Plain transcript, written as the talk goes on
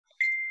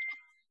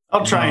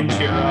I'll try and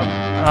cheer up.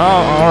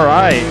 Oh, all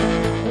right.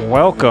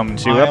 Welcome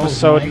to Miles,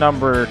 episode Mike.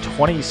 number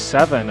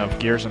 27 of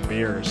Gears and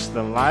Beers,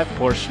 the live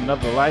portion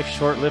of the Life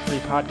Short Live Free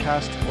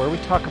podcast, where we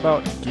talk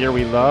about gear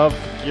we love,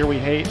 gear we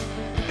hate,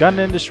 gun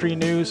industry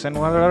news, and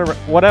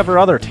whatever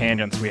other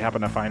tangents we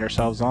happen to find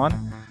ourselves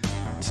on.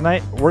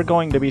 Tonight, we're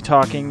going to be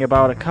talking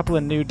about a couple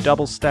of new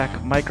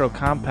double-stack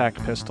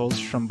micro-compact pistols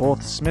from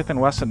both Smith &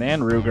 Wesson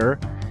and Ruger,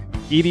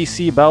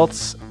 EDC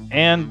belts,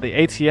 and the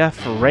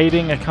ATF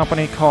raiding a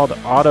company called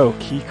Auto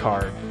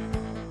Keycard.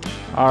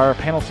 Our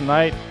panel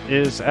tonight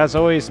is, as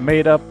always,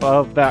 made up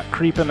of that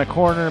creep in the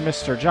corner,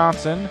 Mr.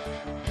 Johnson,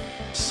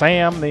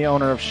 Sam, the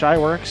owner of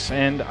Shyworks,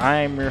 and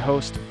I'm your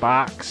host,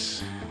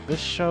 Box.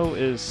 This show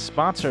is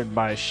sponsored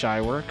by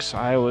Shyworks,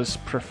 Iowa's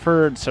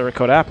preferred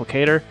Cerakote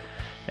applicator,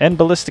 and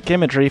ballistic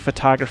imagery,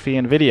 photography,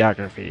 and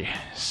videography.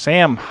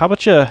 Sam, how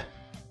about you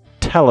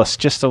tell us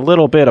just a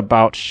little bit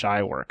about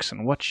Shyworks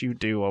and what you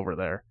do over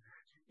there?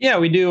 Yeah,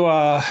 we do.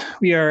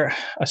 We are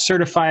a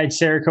certified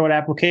Cerakote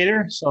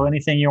applicator. So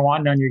anything you're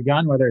wanting on your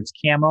gun, whether it's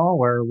camo,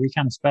 where we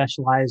kind of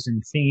specialize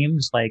in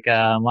themes, like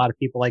a lot of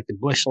people like the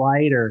bush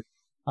light, or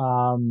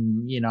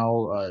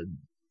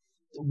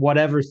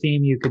whatever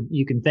theme you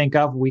can think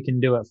of, we can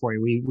do it for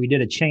you. We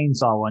did a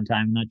chainsaw one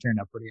time, and that turned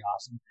out pretty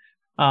awesome.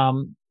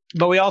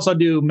 But we also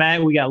do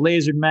we got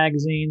lasered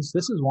magazines.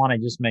 This is one I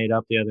just made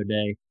up the other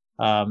day.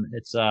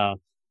 It's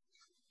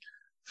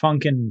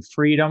Funkin'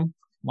 Freedom,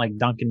 like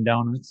Dunkin'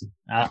 Donuts.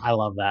 I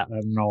love that. I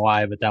don't know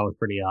why, but that was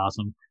pretty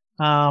awesome.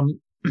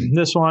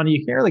 This one,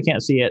 you really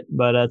can't see it,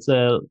 but it's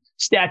a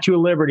Statue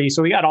of Liberty.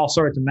 So we got all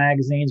sorts of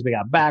magazines. We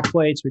got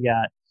backplates. We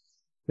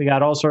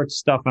got all sorts of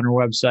stuff on our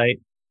website.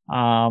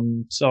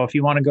 So if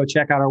you want to go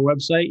check out our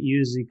website,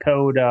 use the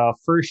code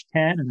FIRST10,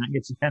 and that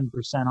gets you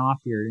 10% off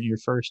your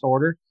first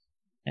order.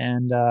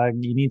 And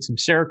you need some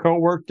Cerakote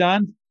work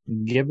done,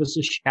 give us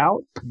a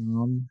shout,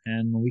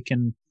 and we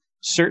can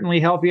certainly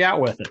help you out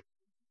with it.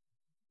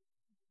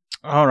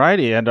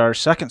 Alrighty, and our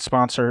second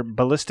sponsor,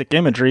 Ballistic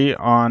Imagery,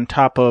 on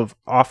top of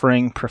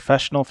offering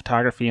professional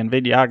photography and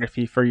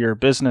videography for your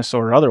business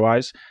or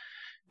otherwise,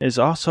 is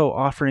also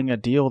offering a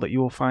deal that you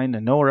will find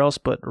nowhere else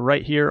but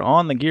right here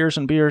on the Gears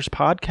and Beers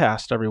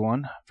podcast,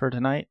 everyone, for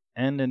tonight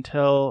and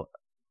until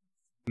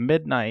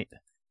midnight.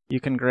 You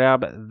can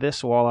grab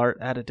this wall art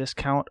at a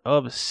discount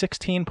of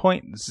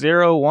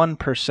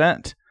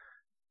 16.01%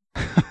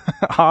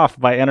 off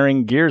by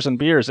entering Gears and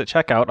Beers at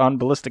checkout on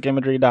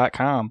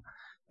ballisticimagery.com.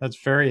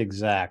 That's very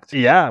exact.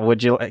 Yeah,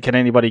 can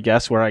anybody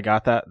guess where I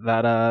got that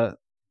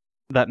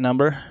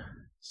number?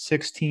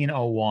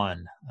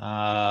 1601.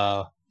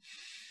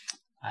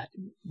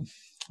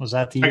 Was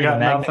that the year got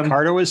Magna nothing.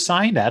 Carta was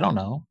signed? I don't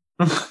know.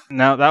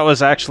 No, that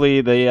was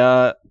actually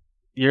the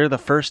year the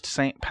first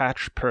St.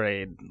 Pat's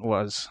parade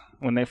was,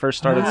 when they first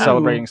started Wow.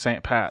 celebrating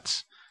St.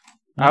 Pat's.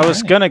 I All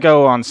was right. going to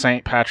go on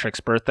St. Patrick's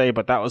birthday,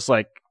 but that was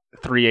like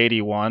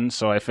 381,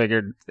 so I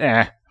figured,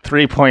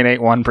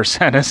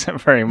 3.81%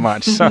 isn't very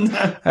much, so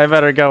I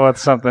better go with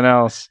something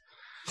else.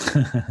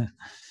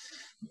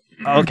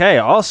 Okay,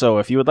 also,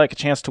 if you would like a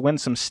chance to win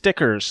some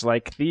stickers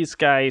like these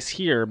guys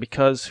here,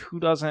 because who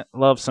doesn't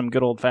love some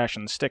good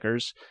old-fashioned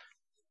stickers,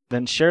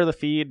 then share the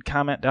feed,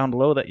 comment down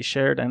below that you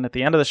shared, and at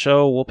the end of the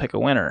show, we'll pick a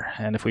winner.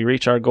 And if we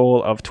reach our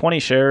goal of 20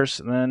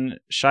 shares, then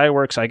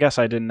Shyworks, I guess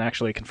I didn't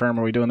actually confirm,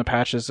 are we doing the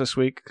patches this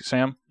week,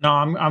 Sam? No,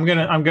 I'm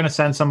gonna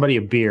send somebody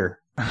a beer.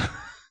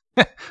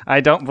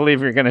 I don't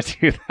believe you're going to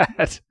do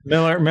that.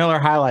 Miller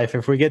High Life.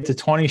 If we get to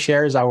 20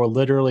 shares, I will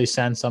literally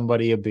send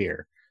somebody a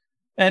beer,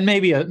 and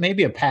maybe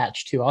a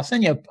patch too. I'll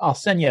send you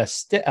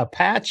a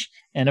patch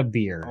and a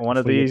beer. One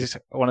of these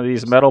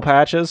metal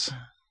patches?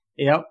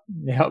 Yep.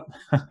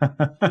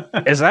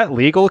 Is that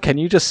legal? Can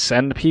you just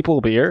send people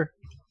beer?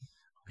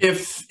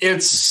 If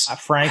it's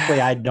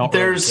Frankly, I don't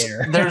really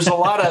care. there's a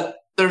lot of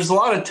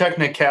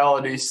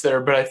technicalities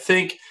there, but I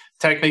think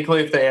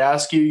technically, if they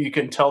ask you, you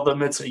can tell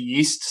them it's a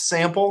yeast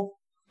sample,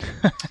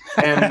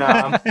 and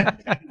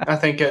I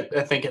think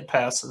it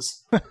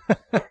passes.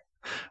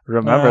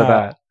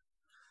 Remember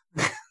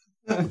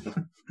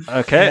that.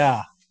 Okay.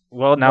 Yeah.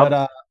 Well, now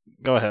But,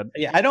 go ahead.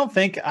 yeah, I don't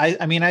think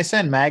I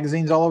send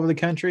magazines all over the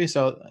country,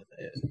 so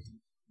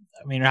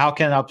I mean, how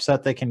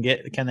upset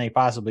can they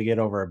possibly get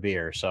over a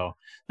beer? So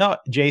no,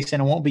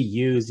 Jason, it won't be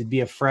used. It'd be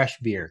a fresh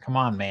beer. Come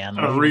on, man.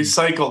 A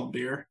recycled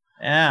beer.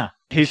 Yeah,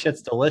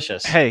 shit's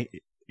delicious. Hey,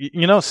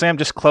 Sam,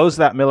 just close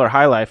that Miller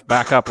High Life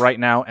back up right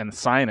now and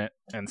sign it,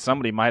 and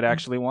somebody might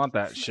actually want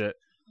that shit.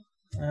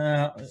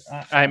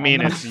 I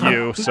mean, it's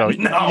you, so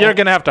No. you're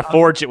gonna have to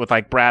forge it with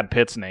like Brad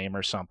Pitt's name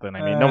or something.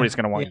 I mean, nobody's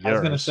gonna want yeah, I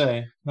was gonna yours.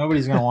 say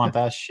nobody's gonna want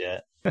that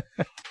shit.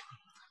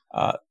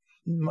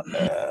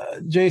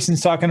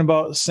 Jason's talking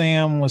about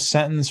Sam was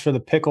sentenced for the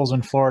pickles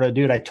in Florida.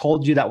 Dude, I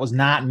told you that was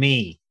not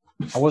me.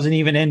 I wasn't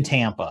even in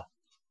Tampa.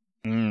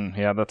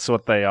 Yeah, that's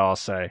what they all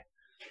say.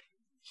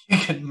 You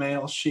can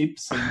mail sheep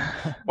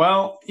semen.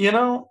 Well,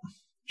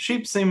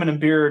 sheep semen and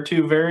beer are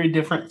two very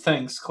different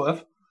things,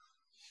 Cliff.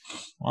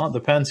 Well, it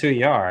depends who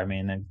you are. I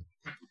mean,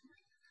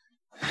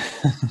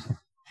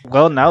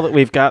 Well, now that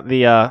we've got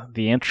the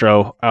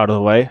intro out of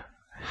the way,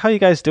 how you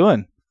guys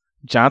doing?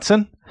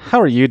 Johnson, how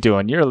are you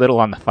doing? You're a little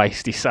on the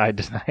feisty side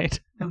tonight.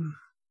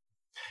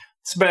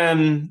 It's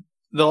been,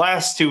 the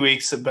last 2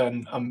 weeks have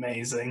been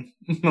amazing.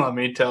 Let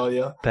me tell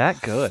you.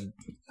 That good.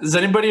 Has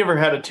anybody ever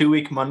had a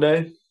 2-week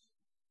Monday?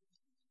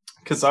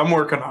 Because I'm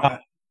working on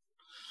it.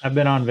 I've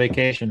been on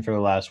vacation for the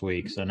last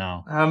week, so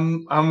no.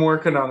 I'm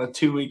working on a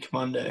 2-week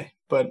Monday,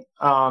 but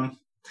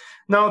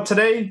no,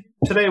 today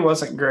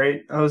wasn't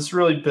great. I was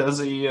really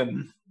busy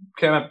and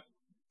kind of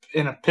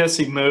in a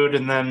pissy mood,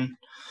 and then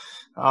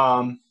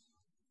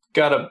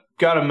got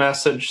a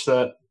message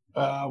that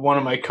one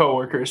of my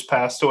coworkers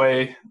passed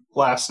away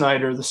last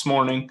night or this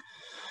morning.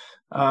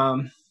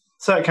 So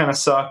that kind of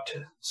sucked.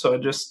 So I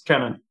just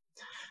kind of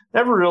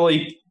never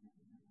really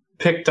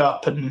picked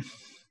up and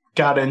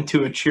got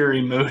into a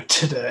cheery mood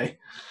today.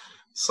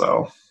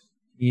 So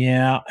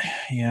yeah,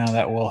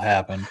 that will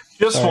happen.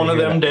 Just one of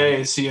them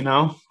days,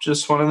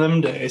 just one of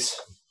them days.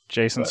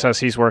 Jason says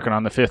he's working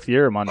on the 5th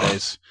year of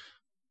Mondays.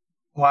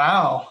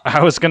 Wow.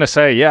 I was going to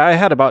say, yeah, I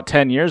had about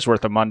 10 years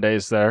worth of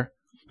Mondays there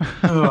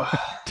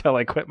till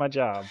I quit my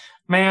job.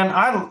 Man,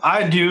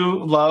 I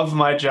do love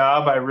my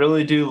job. I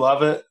really do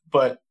love it.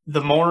 But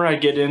the more I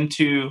get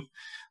into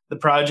the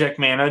project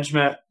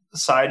management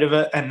side of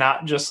it and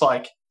not just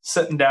like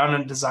sitting down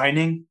and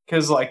designing,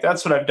 because like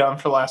that's what I've done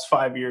for the last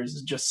 5 years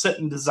is just sit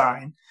and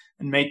design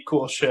and make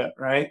cool shit,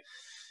 right?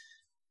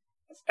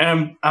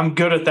 And I'm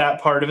good at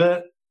that part of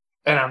it.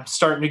 And I'm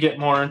starting to get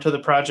more into the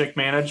project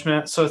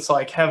management. So it's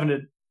like having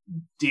to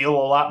deal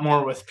a lot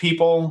more with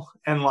people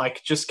and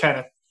like just kind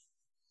of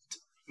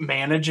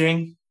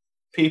managing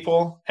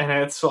people. And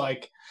it's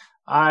like,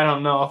 I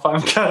don't know if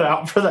I'm cut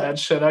out for that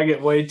shit. I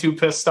get way too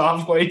pissed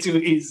off way too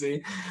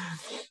easy.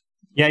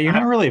 Yeah, you're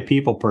not really a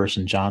people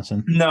person,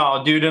 Johnson.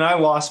 No, dude. And I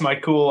lost my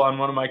cool on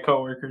one of my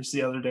coworkers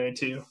the other day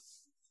too.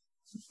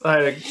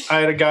 I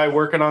had a guy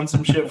working on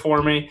some shit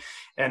for me,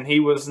 and he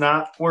was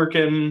not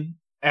working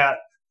at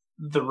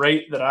the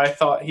rate that I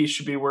thought he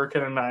should be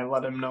working, and I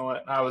let him know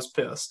it. I was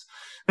pissed.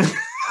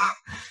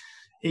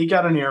 He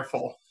got an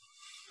earful.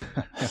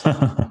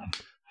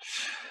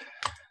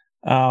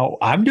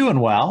 I'm doing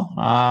well.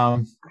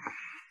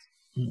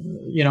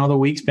 The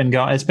week's been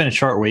going. It's been a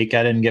short week.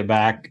 I didn't get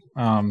back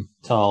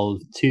till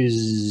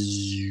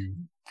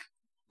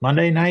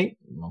Monday night.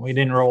 We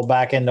didn't roll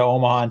back into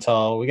Omaha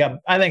until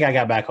I think I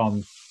got back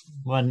home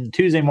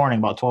Tuesday morning,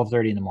 about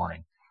 12:30 in the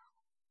morning.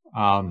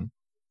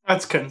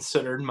 That's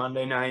considered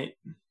Monday night.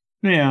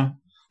 Yeah,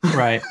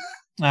 right.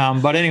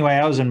 But anyway,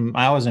 I was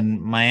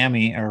in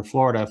Miami or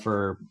Florida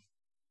for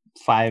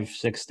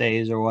 5-6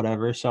 days or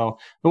whatever. So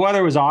the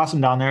weather was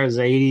awesome down there. It was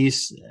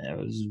 80s. It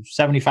was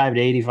 75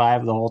 to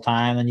 85 the whole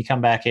time. Then you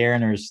come back here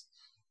and there's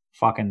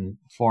fucking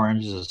 4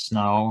 inches of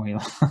snow.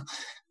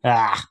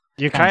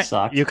 You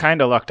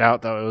kind of lucked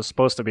out though. It was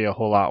supposed to be a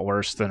whole lot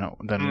worse than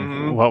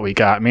what we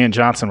got. Me and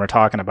Johnson were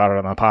talking about it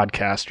on the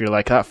podcast. You're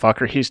like, that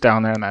fucker, he's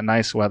down there in that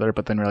nice weather,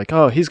 but then we're like,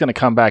 oh, he's gonna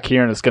come back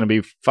here and it's gonna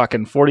be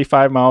fucking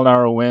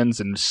 45-mile-an-hour winds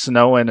and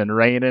snowing and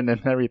raining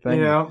and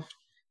everything.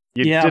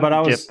 Yeah, but I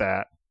was get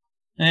that.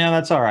 Yeah,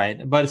 that's all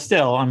right. But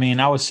still, I mean,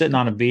 I was sitting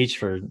on a beach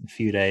for a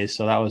few days,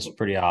 so that was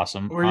pretty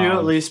awesome. Were you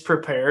at least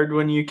prepared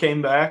when you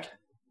came back?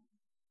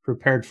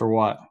 Prepared for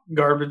what?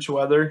 Garbage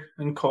weather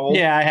and cold?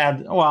 Yeah, I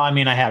had a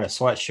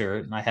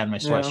sweatshirt, and I had my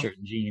sweatshirt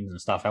and jeans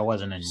and stuff. I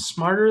wasn't in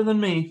smarter than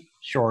me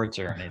shorts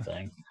or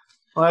anything.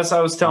 Well, as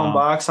I was telling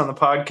Box on the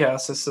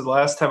podcast, I said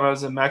last time I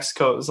was in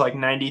Mexico, it was like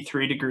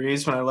 93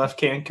 degrees when I left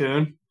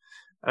Cancun.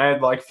 I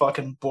had like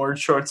fucking board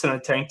shorts and a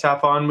tank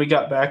top on. We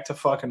got back to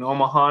fucking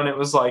Omaha and it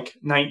was like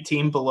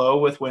 19 below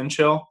with wind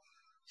chill.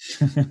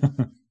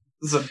 It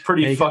was a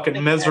pretty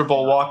fucking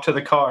miserable walk to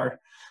the car.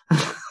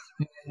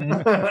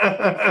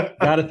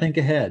 Gotta think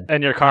ahead.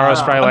 And your car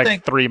was probably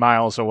 3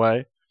 miles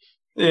away.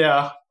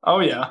 Yeah. Oh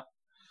yeah.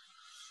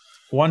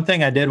 One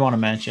thing I did want to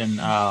mention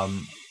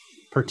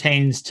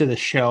pertains to the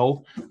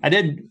show. I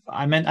think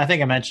I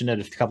mentioned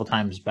it a couple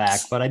times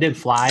back, but I did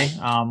fly.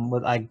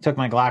 I took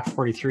my Glock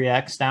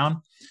 43X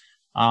down.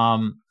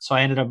 So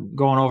I ended up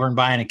going over and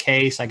buying a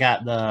case. I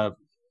got the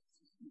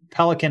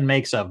Pelican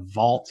makes a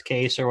vault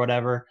case or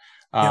whatever.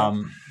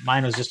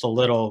 Mine was just a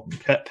little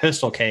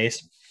pistol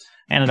case.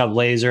 Ended up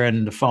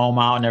lasering the foam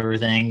out and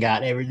everything.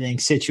 Got everything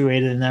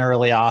situated in there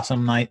really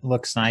awesome.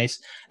 Looks nice.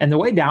 And the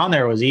way down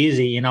there was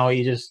easy.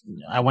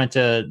 I went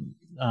to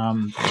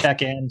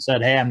check in,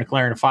 said, hey, I'm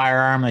declaring a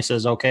firearm. They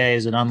says, okay,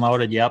 is it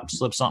unloaded? Yep.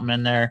 Slip something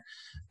in there.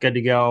 Good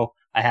to go.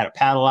 I had a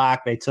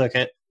padlock. They took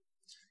it,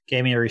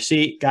 gave me a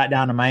receipt, got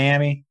down to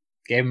Miami,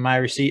 gave them my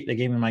receipt. They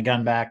gave me my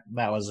gun back.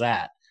 That was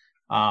that.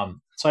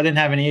 So I didn't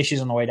have any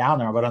issues on the way down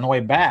there, but on the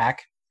way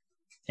back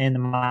in the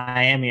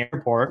Miami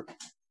airport,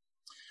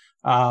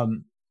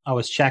 I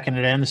was checking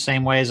it in the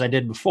same way as I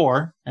did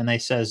before. And they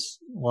says,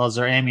 well, is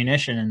there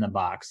ammunition in the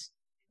box?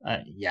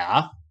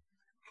 Yeah.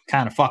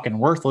 Kind of fucking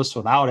worthless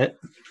without it.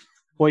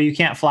 Well, you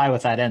can't fly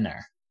with that in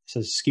there. I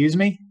says, excuse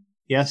me?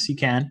 Yes, you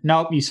can.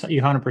 Nope, you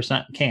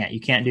 100% can't.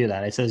 You can't do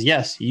that. I says,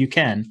 yes, you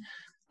can.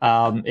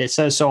 It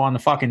says so on the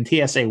fucking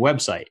TSA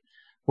website.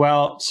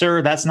 Well,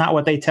 sir, that's not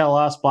what they tell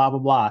us, blah, blah,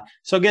 blah.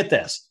 So get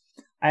this.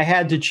 I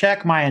had to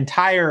check my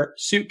entire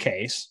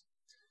suitcase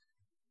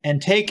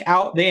and take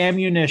out the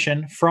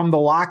ammunition from the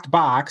locked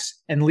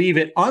box and leave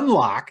it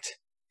unlocked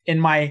in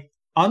my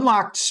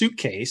unlocked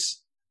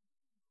suitcase.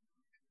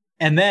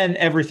 And then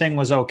everything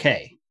was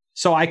okay.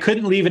 So I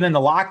couldn't leave it in the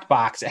locked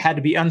box. It had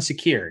to be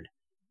unsecured.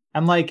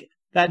 I'm like,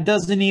 that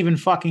doesn't even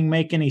fucking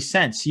make any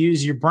sense.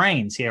 Use your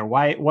brains here.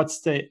 Why?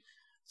 What's the...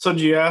 So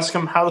do you ask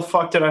him, how the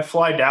fuck did I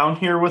fly down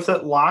here with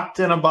it locked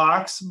in a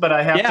box, but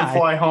I have to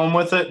fly home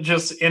with it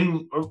just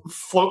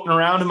floating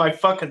around in my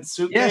fucking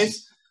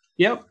suitcase?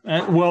 Yes.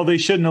 Yep. Well, they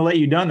shouldn't have let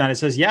you done that. It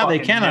says, yeah, fucking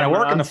they can. And I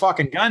work in the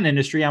fucking gun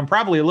industry. I'm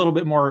probably a little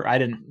bit more,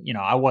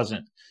 I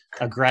wasn't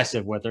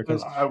aggressive with her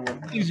because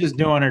she was just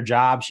doing her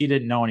job. She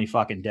didn't know any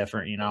fucking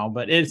different,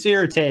 but it's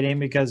irritating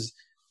because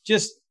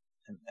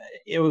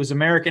it was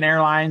American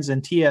Airlines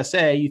and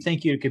TSA. You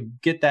think you could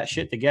get that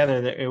shit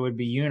together that it would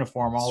be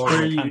uniform all over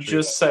the country. You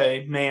just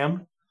say,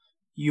 ma'am,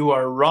 you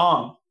are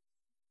wrong.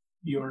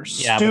 You're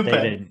stupid.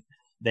 But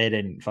they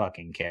didn't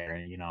fucking care,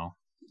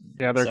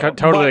 Yeah, they're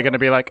totally going to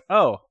be like,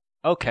 oh,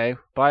 okay,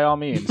 by all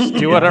means,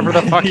 do whatever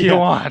the fuck you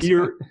want.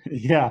 You're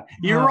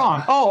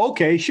wrong. Oh,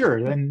 okay,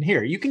 sure. Then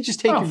here, you can just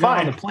take your gun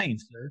on the plane,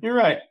 sir. You're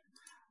right.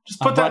 Just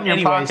put that in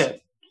your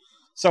pocket.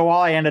 So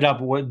all I ended up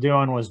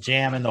doing was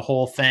jamming the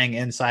whole thing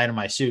inside of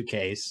my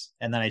suitcase,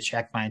 and then I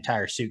checked my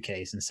entire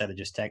suitcase instead of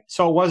just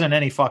so it wasn't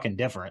any fucking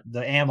different.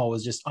 The ammo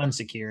was just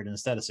unsecured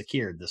instead of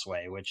secured this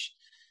way, which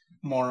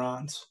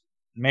morons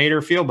made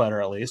her feel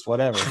better, at least.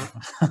 Whatever.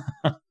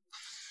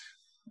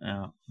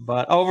 Yeah.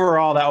 But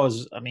overall, that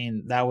was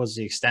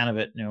the extent of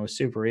it. It was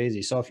super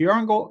easy. So if you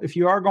are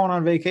going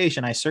on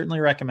vacation, I certainly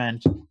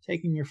recommend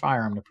taking your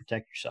firearm to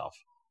protect yourself.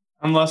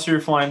 Unless you're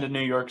flying to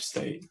New York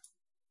State.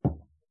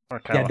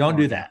 Yeah, don't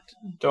do that.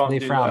 They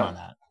frown on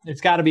that. It's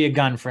got to be a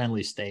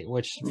gun-friendly state,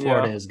 which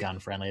Florida is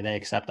gun-friendly. They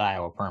accept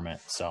Iowa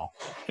permits, so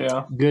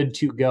good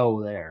to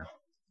go there.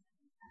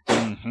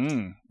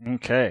 Mm-hmm.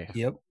 Okay.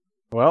 Yep.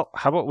 Well,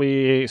 how about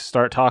we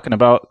start talking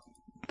about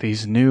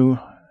these new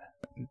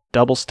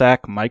double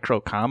stack micro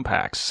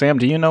compacts? Sam,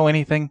 do you know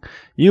anything?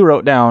 You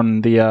wrote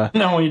down the.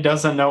 No, he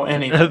doesn't know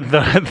anything.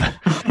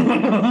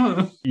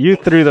 You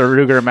threw the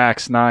Ruger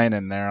Max 9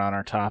 in there on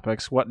our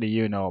topics. What do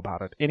you know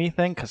about it?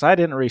 Anything? Because I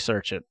didn't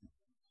research it.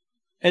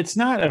 It's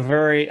not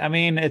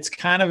it's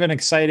kind of an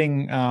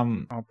exciting...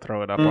 I'll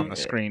throw it up on the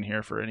screen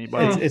here for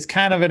anybody. It's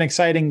kind of an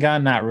exciting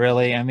gun, not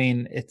really. I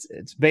mean,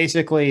 it's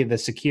basically the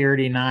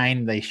Security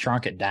 9. They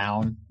shrunk it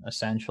down,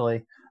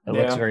 essentially. It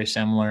looks very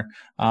similar.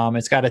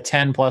 It's got a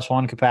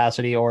 10+1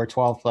 capacity or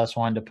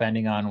 12+1,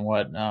 depending on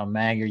what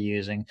mag you're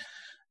using.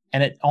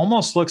 And it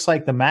almost looks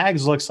like the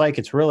mags looks like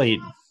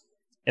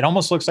it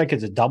almost looks like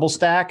it's a double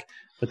stack,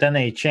 but then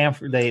they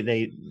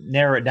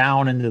narrow it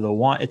down into the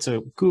one. It's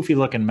a goofy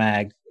looking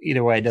mag.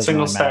 Either way, it doesn't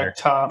really matter. Single stack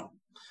top.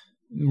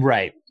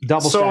 Right.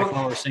 Double stack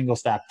lower, single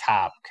stack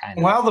top kind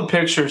of. While the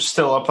picture's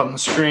still up on the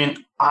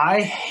screen,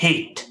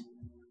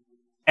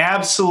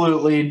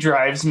 absolutely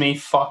drives me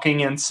fucking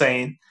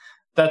insane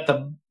that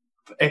the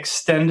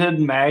extended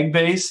mag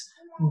base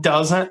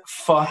doesn't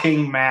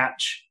fucking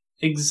match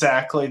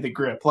exactly the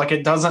grip. Like,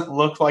 it doesn't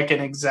look like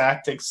an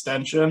exact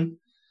extension.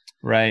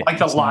 Right. Like,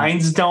 the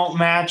lines don't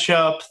match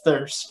up.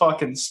 There's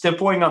fucking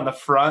stippling on the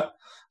front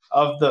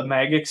of the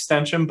mag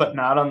extension, but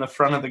not on the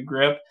front of the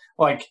grip.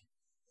 Like,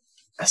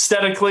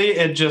 aesthetically,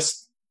 it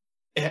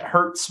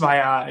hurts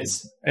my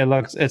eyes.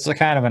 It's a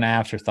kind of an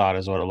afterthought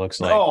is what it looks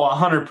like. Oh,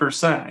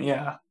 100%.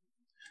 Yeah.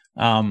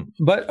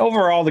 But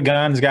overall, the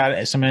gun's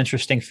got some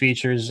interesting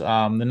features.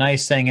 The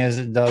nice thing is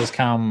it does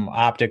come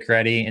optic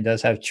ready. It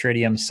does have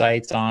tritium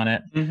sights on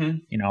it.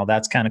 Mm-hmm.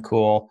 That's kind of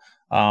cool.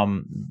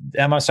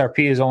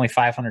 MSRP is only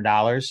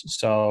 $500.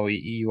 So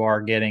you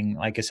are getting,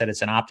 like I said,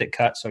 it's an optic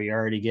cut. So you're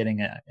already getting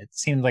it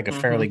seems like a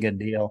fairly good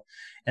deal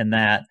in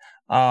that.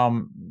 I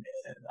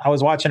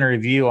was watching a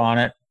review on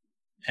it,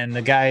 and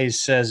the guy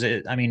says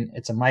it's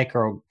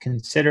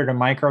considered a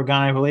micro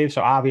gun, I believe.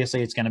 So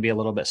obviously it's going to be a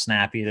little bit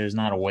snappy. There's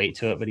not a weight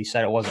to it, but he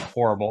said it wasn't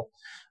horrible.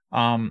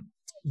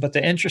 But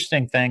the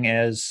interesting thing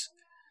is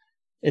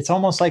it's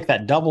almost like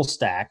that double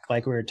stack,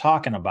 like we were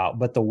talking about,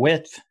 but the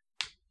width,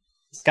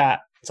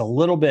 it's a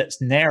little bit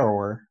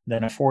narrower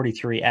than a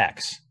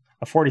 43X.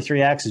 A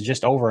 43X is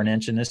just over an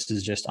inch, and this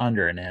is just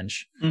under an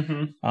inch,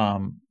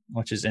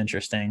 which is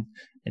interesting.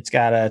 It's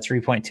got a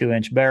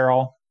 3.2-inch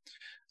barrel.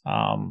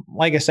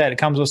 Like I said, it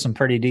comes with some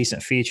pretty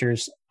decent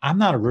features. I'm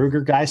not a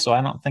Ruger guy, so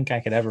I don't think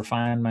I could ever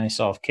find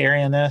myself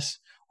carrying this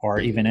or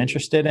even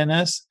interested in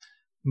this.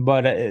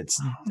 But I'm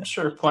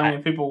sure plenty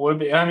of people would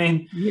be. I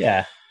mean,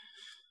 yeah,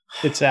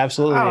 it's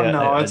absolutely. I don't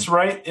know. It's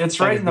right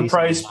in the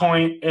price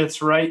point.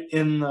 It's right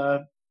in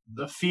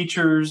the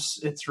features.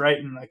 It's right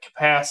in the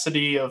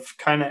capacity of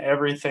kind of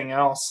everything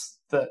else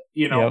that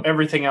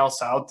everything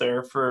else out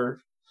there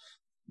for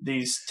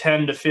these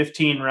 10 to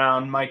 15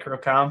 round micro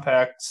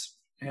compacts.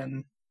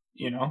 And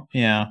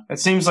it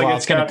seems like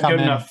it's got good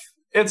enough.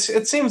 It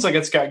seems like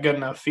it's got good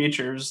enough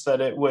features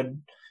that it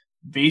would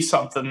be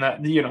something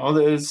that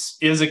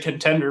is a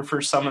contender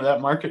for some of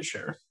that market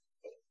share.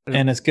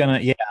 And it's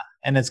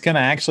gonna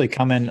actually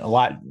come in a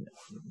lot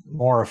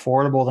more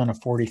affordable than a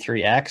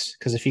 43X?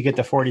 Because if you get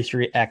the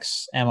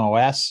 43X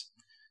MOS,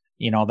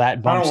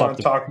 that bumps I don't up want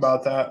to talk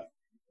about that.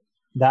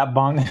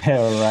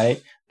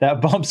 Right.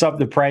 That bumps up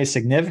the price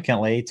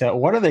significantly to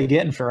what are they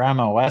getting for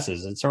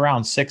MOSs? It's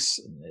around $6.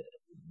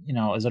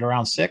 Is it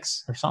around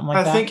 $6 or something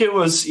like that? I think it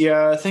was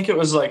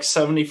like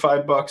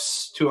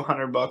 $75 to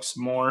 $100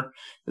 more.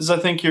 Because I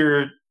think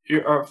your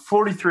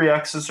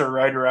 43Xs are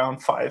right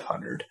around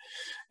 500,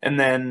 and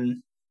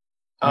then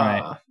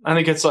right. I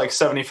think it's like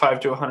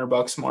 $75 to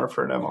 $100 more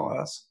for an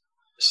MOS.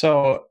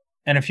 So,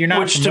 and if you're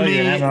not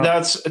familiar,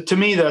 to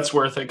me that's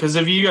worth it, because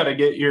if you got to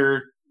get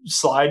your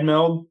slide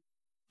milled,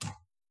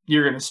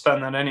 you're going to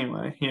spend that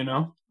anyway,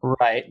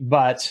 Right,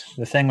 but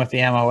the thing with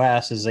the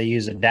MOS is they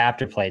use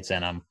adapter plates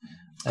in them,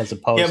 as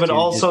opposed to. Yeah, but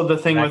also the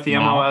thing with the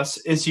MOS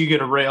is you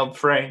get a railed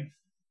frame.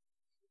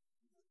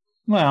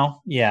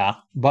 Well, yeah,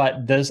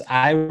 but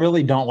I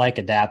really don't like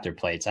adapter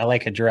plates. I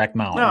like a direct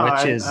mount,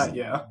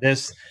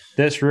 this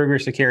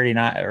Ruger Security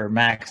 9 or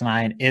Max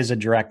 9 is a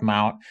direct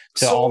mount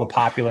to all the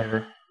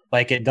popular.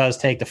 Like it does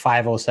take the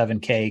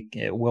 507K,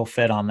 it will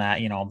fit on that,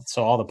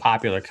 so all the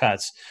popular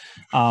cuts.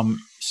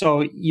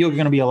 So you're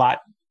going to be a lot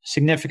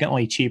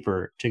significantly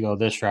cheaper to go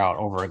this route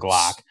over a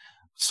Glock.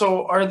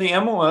 So are the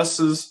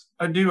MOSs?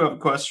 I do have a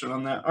question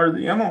on that. Are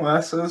the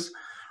MOSs?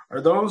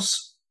 Are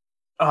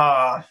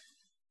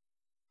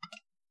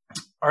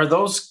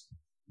those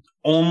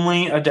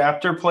only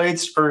adapter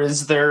plates, or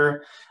is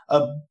there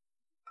a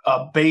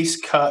base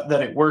cut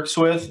that it works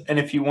with? And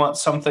if you want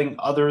something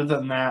other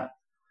than that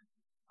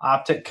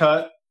optic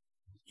cut,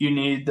 you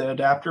need the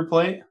adapter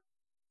plate?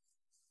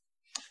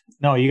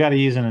 No, you got to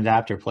use an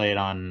adapter plate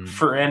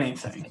for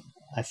anything.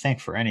 I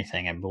think for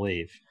anything, I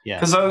believe. Yeah,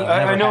 because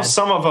I know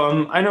some of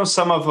them. I know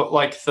some of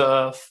like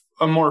a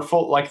more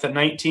full, like the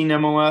 19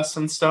 MOS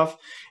and stuff.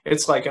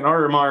 It's like an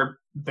RMR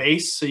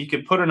base, so you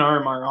could put an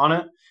RMR on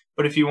it.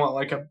 But if you want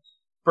like a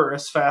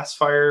Burris fast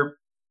fire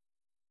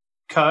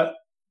cut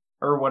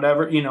or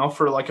whatever,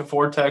 for like a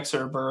Vortex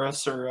or a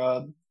Burris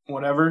or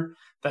whatever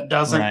that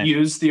doesn't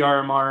use the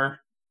RMR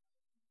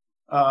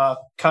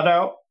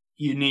cutout,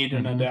 you need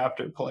an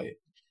adapter plate.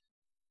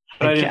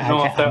 But I didn't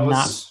know if that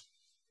was.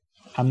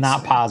 I'm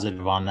not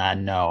positive on that.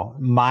 No,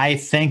 my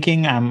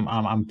thinking,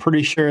 I'm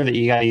pretty sure that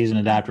you got to use an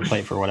adapter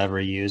plate for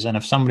whatever you use. And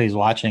if somebody's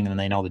watching and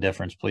they know the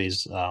difference,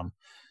 please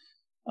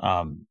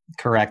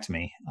correct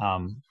me.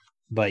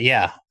 But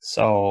yeah,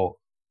 so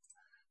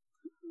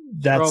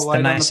that's the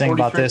nice thing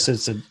about this.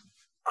 I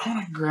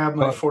want to grab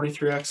my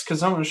 43X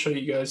because I want to show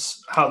you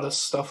guys how this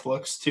stuff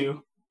looks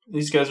too.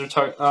 These guys are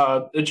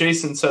talking.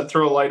 Jason said,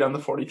 "Throw a light on the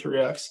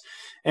 43X,"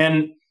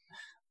 and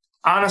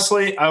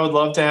honestly, I would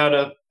love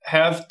to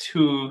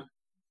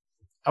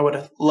I would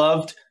have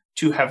loved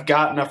to have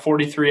gotten a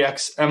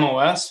 43X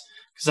MOS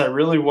because I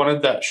really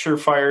wanted that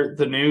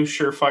the new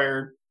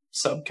Surefire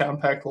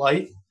subcompact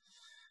light.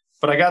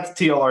 But I got the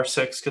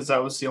TLR6 because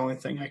that was the only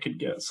thing I could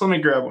get. So let me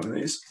grab one of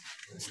these.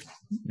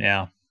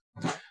 Yeah.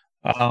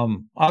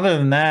 Other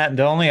than that,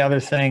 the only other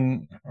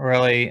thing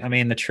really,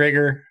 the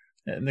trigger,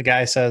 the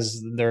guy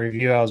says the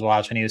review I was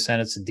watching, he was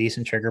saying it's a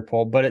decent trigger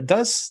pull, but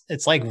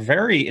it's a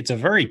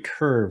very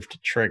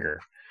curved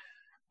trigger.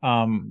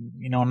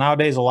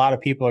 Nowadays a lot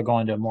of people are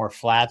going to more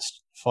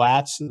flats.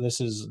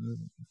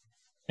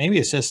 Maybe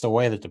it's just the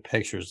way that the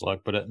pictures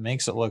look, but it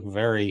makes it look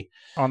very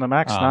on the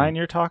Max 9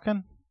 you're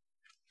talking.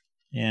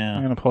 Yeah,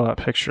 I'm gonna pull that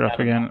picture up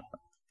again.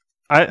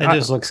 It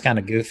just looks kind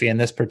of goofy in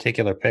this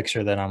particular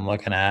picture that I'm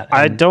looking at.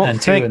 I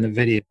don't think in the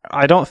video.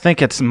 I don't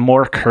think it's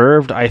more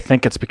curved. I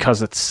think it's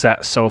because it's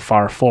set so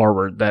far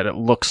forward that it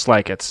looks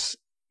like it's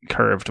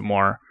curved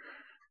more.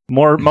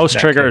 Most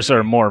triggers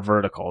are more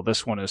vertical.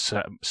 This one is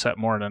set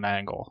more at an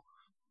angle.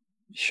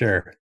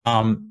 Sure.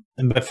 And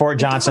before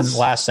Johnson,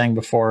 last thing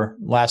before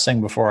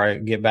I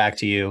get back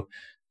to you,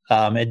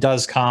 it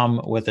does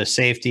come with a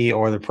safety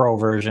or the pro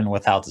version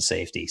without the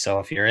safety. So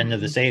if you're into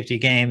the safety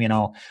game,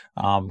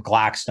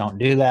 Glocks don't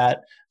do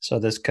that. So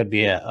this could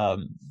be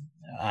an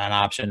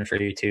option for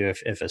you too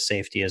if a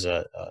safety is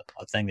a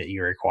thing that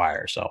you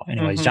require. So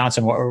anyways,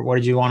 Johnson, what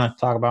did you want to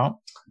talk about?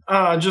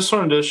 I just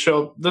wanted to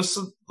show this.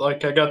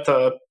 Like I got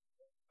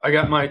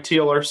my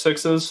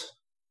TLR6s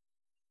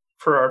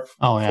for our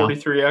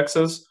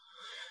 43Xs.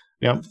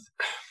 Yep.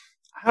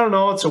 I don't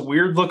know. It's a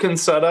weird looking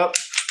setup.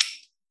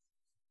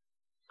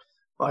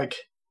 Like,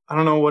 I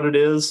don't know what it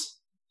is,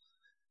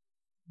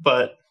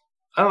 but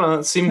I don't know.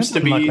 It seems to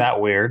be look that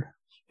weird.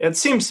 It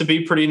seems to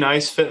be pretty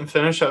nice fit and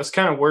finish. I was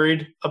kind of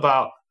worried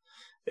about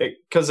it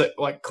because it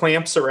like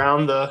clamps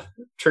around the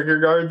trigger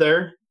guard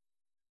there.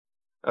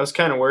 I was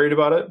kind of worried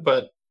about it,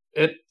 but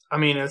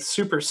it's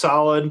super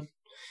solid.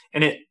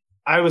 And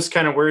I was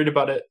kind of worried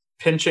about it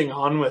pinching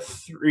on with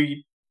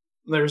three.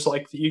 There's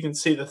you can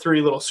see the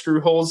three little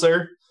screw holes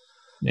there.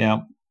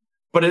 Yeah.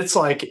 But it's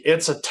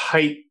a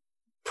tight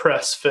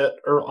press fit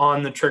or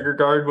on the trigger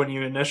guard when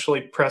you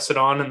initially press it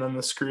on, and then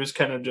the screws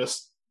kind of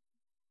just,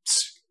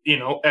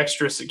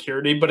 extra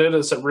security, but it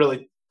is a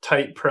really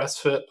tight press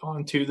fit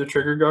onto the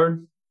trigger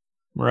guard.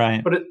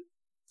 Right. But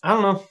I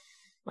don't know.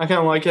 I kind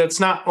of like it. It's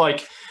not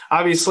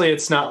obviously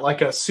it's not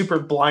like a super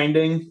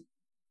blinding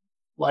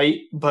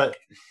light, but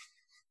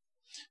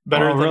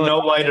better Well, than really- no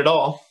light at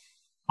all.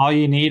 All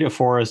you need it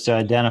for is to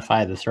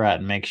identify the threat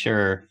and make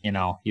sure,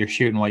 you're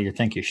shooting what you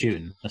think you're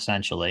shooting,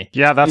 essentially.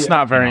 Yeah, that's Yeah.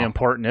 not very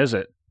important, is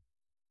it?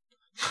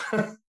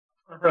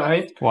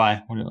 Right?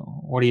 Why?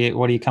 What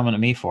are you coming at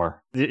me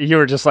for? You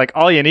were just like,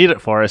 all you need it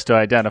for is to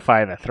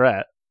identify the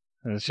threat.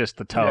 It's just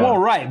the tone. Well,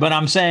 right, but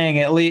I'm saying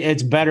at least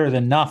it's better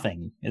than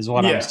nothing, is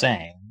what Yeah. I'm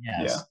saying.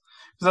 Yes. Yeah.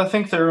 Because I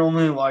think they're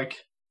only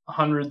like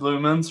 100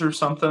 lumens or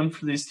something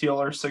for these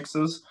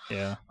TLR6s.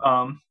 Yeah.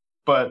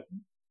 But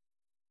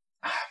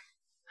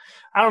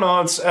I don't know.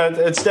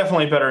 It's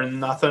definitely better than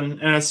nothing,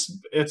 and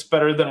it's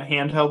better than a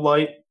handheld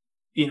light.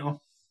 Because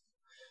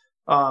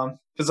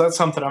that's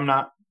something I'm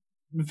not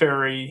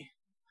very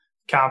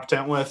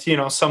competent with.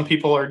 Some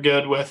people are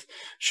good with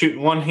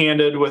shooting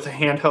one-handed with a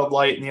handheld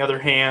light in the other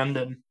hand,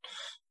 and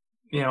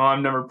I've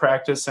never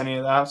practiced any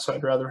of that, so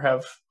I'd rather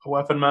have a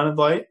weapon-mounted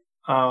light.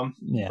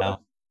 Yeah.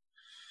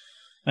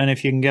 And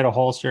if you can get a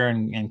holster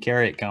and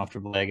carry it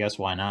comfortably, I guess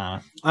why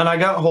not? And I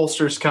got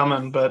holsters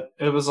coming, but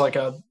it was like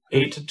a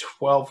 8 to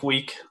 12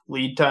 week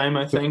lead time,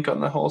 I think, on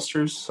the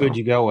holsters. So. Who'd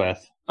you go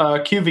with?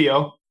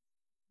 QVO.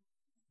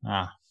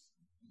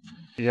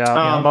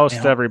 Yeah,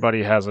 most yeah.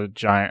 everybody has a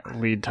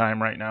giant lead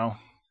time right now.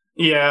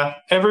 Yeah,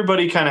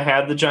 everybody kind of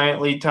had the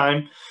giant lead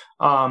time.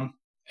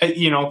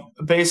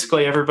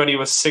 Basically everybody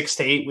was 6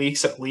 to 8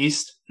 weeks at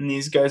least, and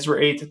these guys were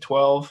 8 to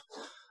 12.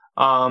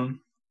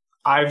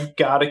 I've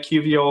got a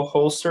QVO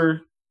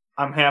holster.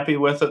 I'm happy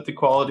with it. The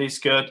quality's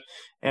good.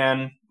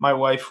 And my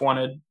wife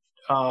wanted,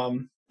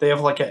 they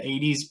have like an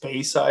 80s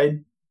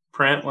Bayside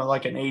print with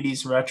like an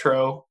 80s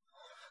retro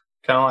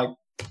kind of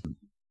like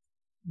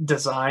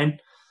design.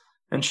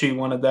 And she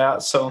wanted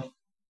that. So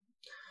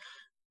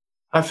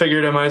I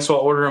figured I might as well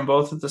order them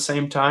both at the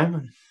same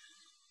time.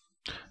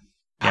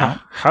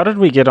 How did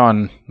we get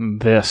on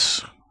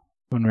this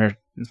when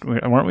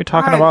weren't we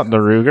talking about the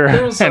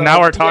Ruger? And now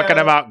we're talking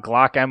about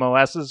Glock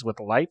MOSs with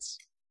lights?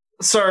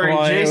 Sorry,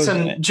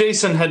 Well,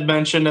 Jason had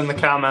mentioned in the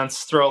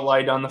comments throw a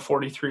light on the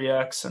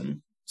 43X,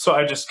 and so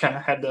I just kind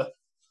of had to.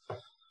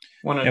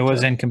 It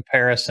was in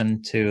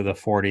comparison to the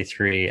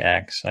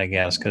 43X, I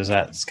guess, because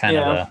that's kind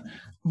of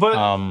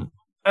But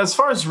as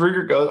far as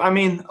Ruger goes, I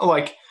mean,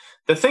 like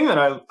the thing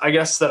that I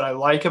guess that I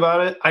like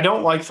about it, I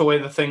don't like the way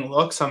the thing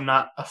looks. I'm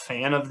not a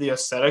fan of the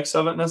aesthetics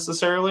of it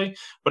necessarily,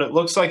 but it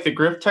looks like the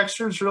grip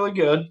texture is really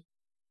good.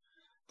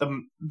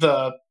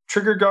 The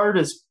trigger guard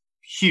is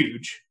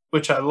huge,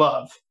 which I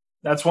love.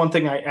 That's one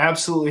thing I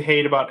absolutely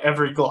hate about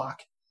every Glock.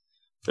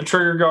 The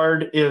trigger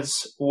guard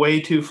is way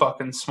too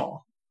fucking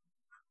small.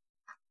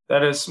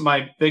 That is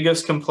my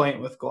biggest complaint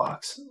with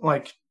Glocks.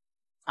 Like,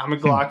 I'm a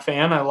Glock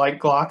fan. I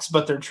like Glocks,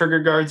 but their trigger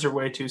guards are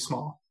way too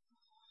small.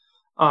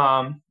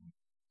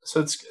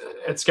 So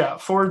it's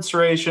got forward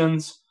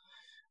serrations.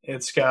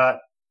 It's got,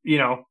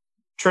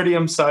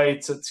 tritium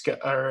sights. It's got,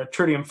 or a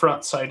tritium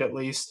front sight at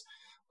least.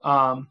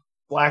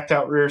 Blacked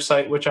out rear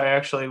sight, which I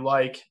actually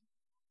like.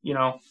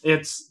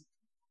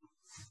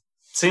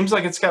 Seems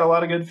like it's got a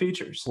lot of good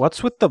features.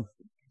 What's with the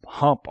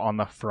hump on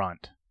the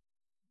front?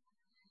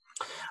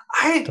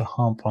 the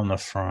hump on the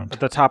front. At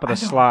the top of the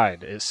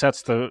slide, it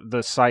sets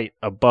the sight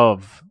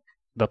above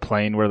the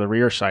plane where the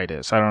rear sight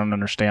is. I don't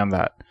understand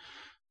that.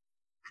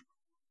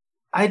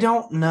 I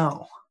don't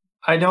know.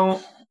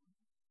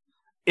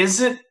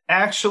 Is it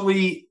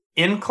actually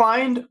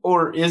inclined,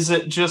 or is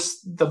it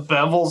just the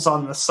bevels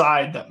on the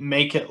side that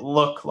make it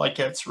look like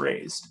it's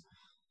raised?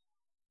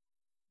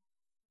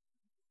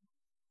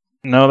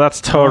 No, that's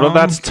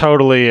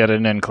totally at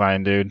an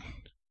incline, dude.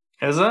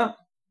 Is it?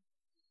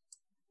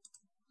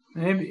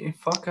 Maybe.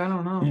 Fuck, I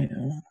don't know.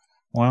 Yeah.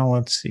 Well,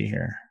 let's see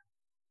here.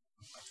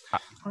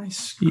 I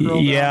scroll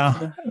down Yeah,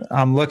 to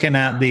I'm looking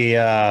at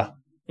the.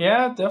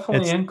 yeah,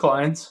 definitely It's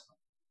inclines.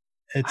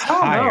 It's I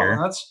don't higher.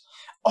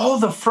 know.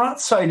 The front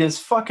sight is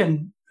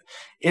fucking.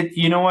 It.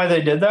 You know why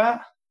they did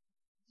that?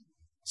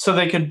 So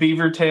they could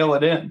beaver tail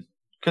it in,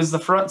 because the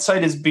front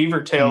sight is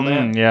beaver tailed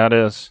in. Yeah, it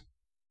is.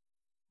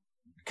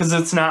 Because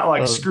it's not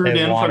like So screwed they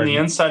in from wanted- the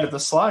inside of the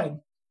slide.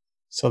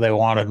 So they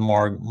wanted a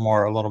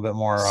little bit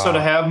more. So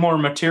to have more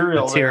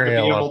material there to be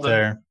able up to,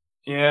 there.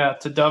 yeah,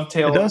 to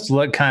dovetail. It does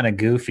look kind of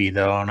goofy,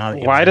 though. Now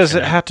that you Why does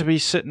mention it have to be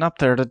sitting up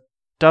there to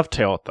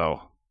dovetail it,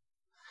 though?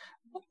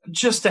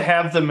 Just to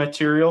have the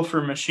material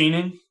for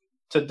machining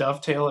to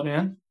dovetail it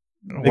in.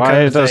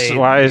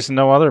 Why is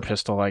no other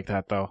pistol like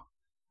that, though?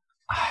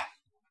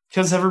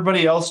 Because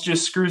everybody else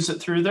just screws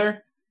it through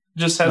there.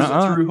 Just has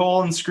a through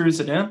hole and screws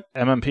it in.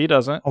 MMP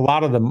doesn't. A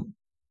lot of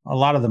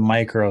the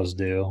micros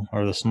do,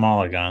 or the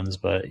smaller guns,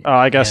 but Oh,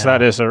 I guess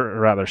that is a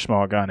rather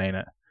small gun, ain't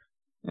it?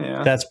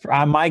 Yeah. that's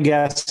my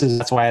guess is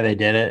that's why they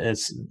did it.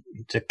 It's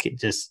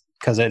just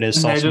because it is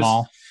so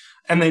small.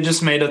 And they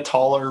just made a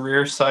taller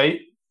rear sight,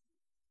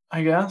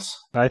 I guess.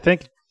 I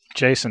think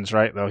Jason's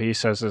right, though. He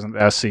says isn't the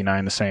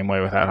SC9 the same way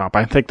with that hump?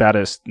 I think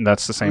that's the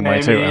same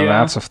way too. And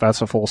yeah.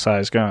 that's a full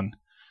size gun.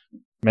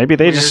 Maybe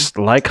they just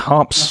like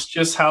humps. That's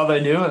just how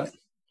they do it.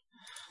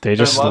 They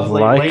just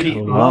lovely like lady-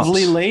 lumps.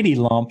 Lovely lady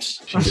lumps.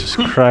 Jesus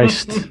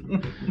Christ!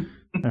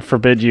 I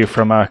forbid you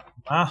from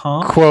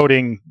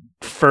quoting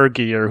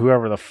Fergie or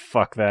whoever the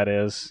fuck that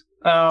is.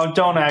 Oh,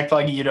 don't act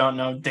like you don't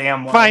know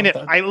damn well. Find it.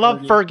 I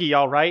love Fergie,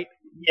 all right?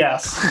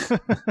 Yes.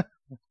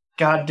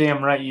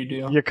 Goddamn right you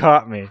do. You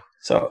caught me.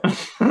 So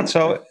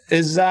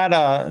is that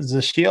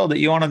the Shield that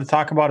you wanted to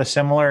talk about a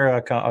similar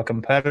a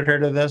competitor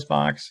to this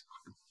box?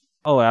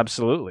 Oh,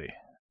 absolutely.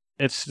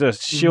 It's the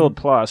Shield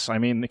Plus. I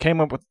mean, it came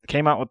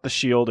out with the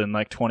Shield in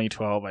like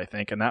 2012, I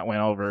think, and that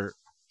went over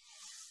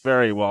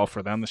very well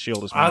for them. The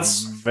Shield is a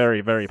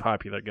very, very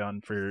popular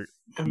gun for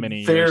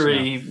many years now.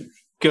 Very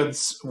good,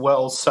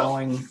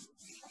 well-selling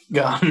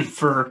gun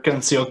for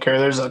concealed carry.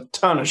 There's a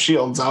ton of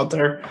Shields out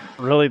there.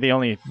 Really, the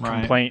only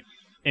complaint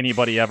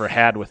anybody ever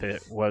had with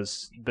it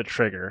was the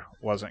trigger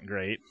wasn't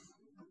great.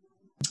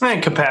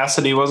 And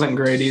capacity wasn't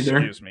great either.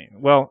 Excuse me.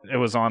 Well, it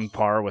was on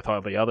par with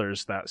all the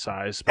others that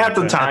size. At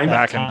the time.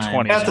 Back in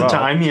 2012. At the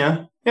time,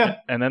 yeah. Yeah.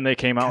 And then they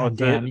came out with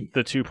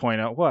the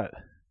 2.0. What?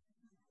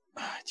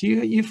 Do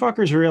you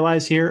fuckers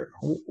realize here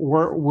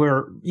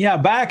we're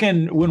back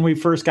in when we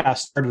first got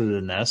started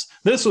in this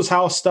was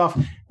how stuff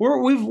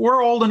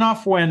we're old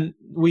enough when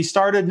we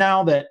started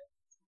now that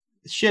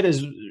shit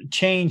has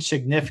changed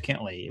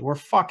significantly. We're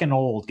fucking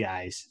old,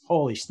 guys.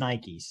 Holy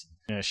snikes.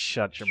 Yeah,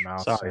 shut your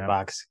mouth. Sorry, Sam.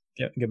 Box.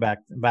 Get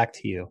back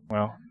to you.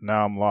 Well,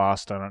 now I'm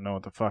lost. I don't know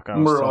what the fuck I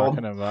was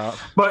talking about.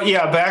 But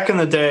yeah, back in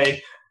the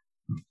day,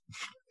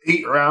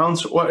 8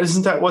 rounds.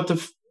 Isn't that what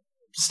the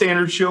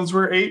standard Shields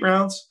were? 8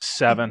 rounds?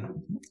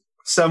 7.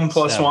 7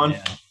 plus 1.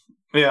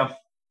 Yeah.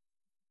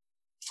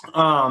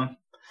 Well,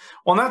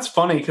 and that's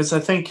funny because I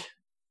think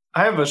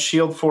I have a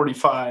Shield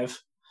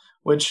 45.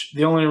 Which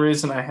the only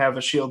reason I have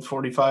a Shield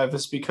 45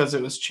 is because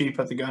it was cheap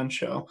at the gun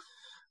show.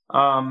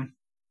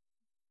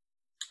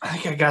 I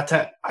think I got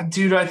that.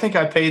 Dude, I think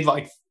I paid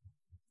like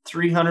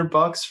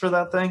 $300 for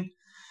that thing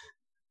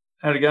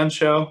at a gun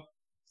show.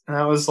 And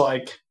that was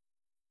like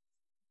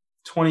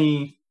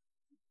that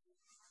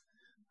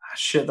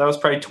was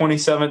probably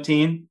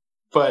 2017.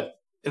 But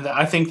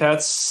I think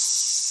that's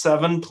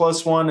 7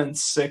 plus 1 and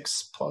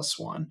 6 plus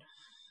 1.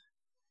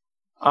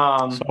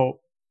 But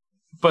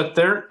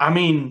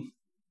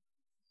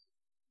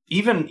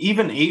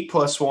even 8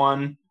 plus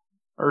 1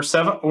 or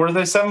 7, were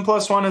they 7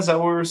 plus 1? Is that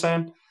what we were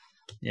saying?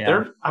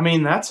 Yeah.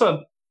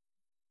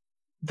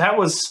 That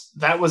was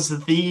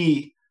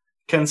the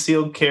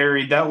concealed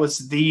carry. That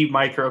was the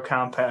micro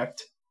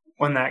compact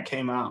when that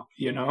came out,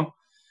 you know?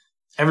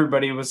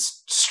 Everybody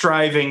was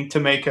striving to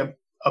make a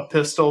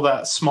pistol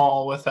that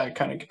small with that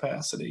kind of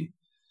capacity.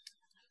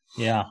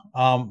 Yeah.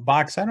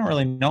 Box, I don't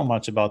really know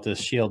much about this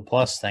Shield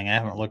Plus thing. I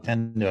haven't looked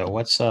into it.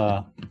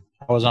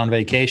 I was on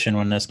vacation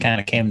when this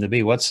kind of came to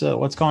be. What's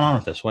going on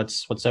with this?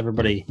 What's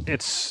everybody?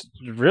 It's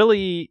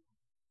really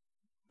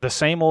the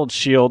same old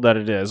Shield that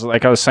it is.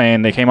 Like I was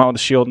saying, they came out with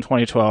the Shield in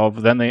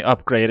 2012. Then they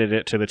upgraded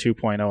it to the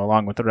 2.0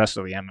 along with the rest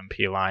of the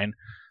M&P line,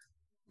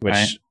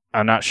 which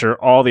I'm not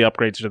sure all the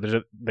upgrades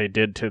they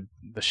did to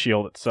the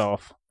Shield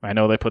itself. I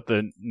know they put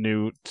the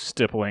new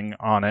stippling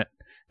on it,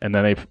 and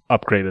then they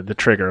upgraded the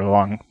trigger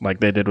along like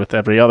they did with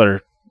every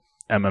other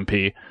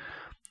M&P.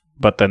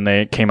 But then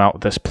they came out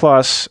with this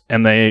Plus,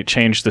 and they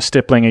changed the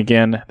stippling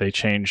again. They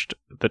changed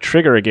the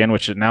trigger again,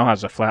 which it now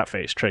has a flat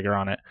face trigger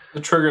on it.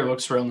 The trigger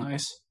looks real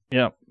nice.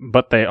 Yeah,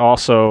 but they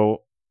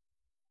also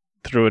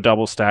threw a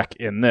double stack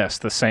in this,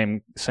 the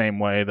same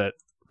way that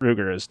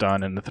Ruger has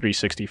done and the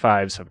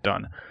 365s have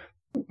done,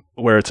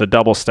 where it's a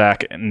double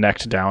stack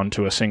necked down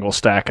to a single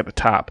stack at the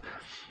top.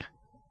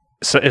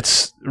 So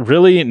it's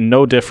really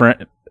no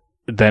different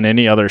than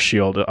any other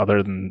Shield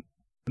other than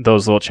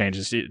those little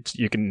changes.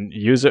 You can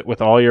use it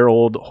with all your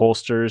old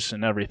holsters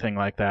and everything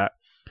like that,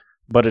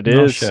 but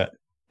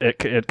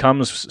it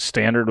comes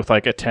standard with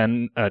like a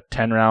 10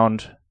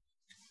 round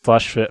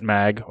flush fit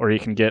mag, or you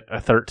can get a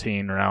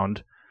 13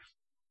 round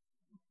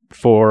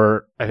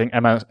for, I think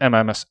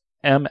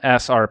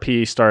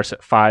MSRP starts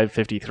at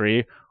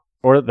 $553,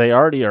 or they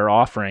already are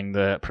offering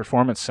the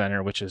Performance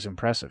Center, which is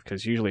impressive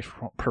because usually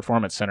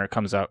Performance Center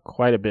comes out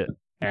quite a bit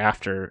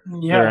after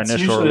their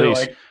initial release.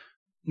 Like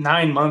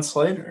 9 months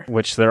later,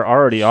 which they're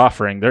already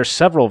offering. There's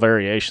several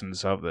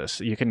variations of this.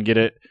 You can get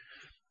it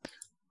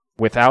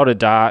without a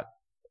dot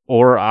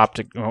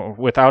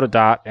without a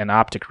dot and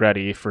optic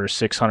ready for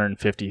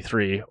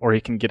 $653, or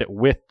you can get it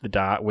with the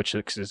dot, which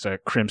is a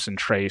Crimson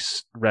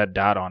Trace red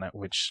dot on it,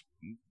 which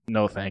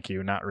no thank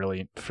you, not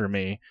really for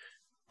me,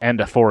 and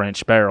a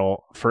 4-inch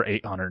barrel for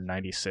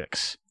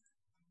 $896.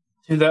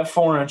 Dude, that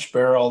 4-inch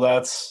barrel,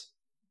 that's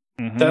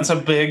a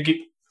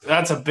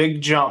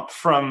big jump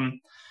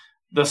from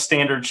the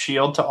standard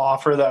Shield to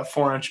offer that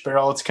 4-inch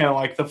barrel. It's kind of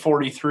like the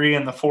 43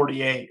 and the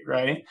 48,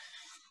 right?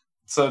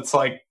 So it's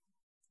like,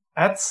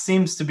 that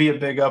seems to be a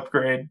big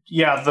upgrade.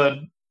 Yeah,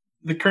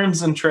 the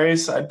Crimson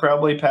Trace I'd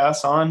probably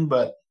pass on,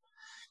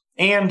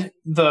 and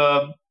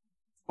the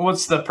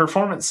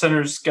Performance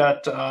Center's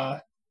got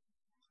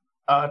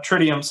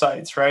tritium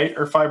sights, right?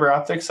 Or fiber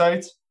optic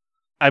sights?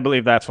 I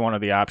believe that's one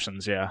of the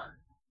options, yeah.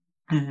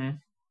 Mm-hmm.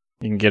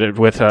 You can get it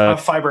with a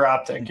fiber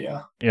optic,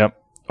 yeah. Yep.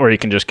 or you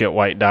can just get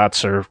white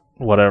dots or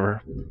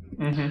whatever.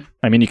 Mm-hmm.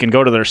 I mean, you can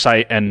go to their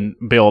site and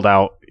build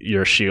out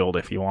your shield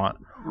if you want.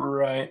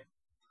 Right.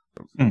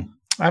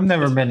 I've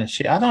never been a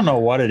shield. I don't know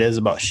what it is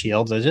about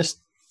shields. I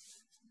just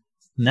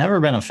never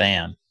been a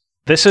fan.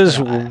 This is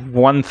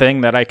one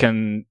thing that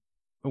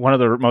one of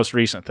the most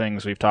recent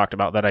things we've talked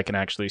about that I can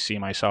actually see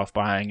myself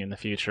buying in the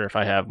future if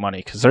I have money.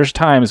 Because there's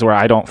times where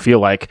I don't feel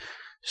like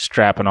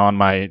strapping on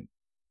my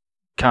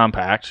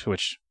compact,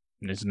 which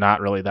is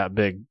not really that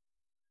big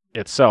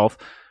itself,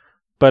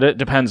 but it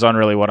depends on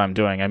really what I'm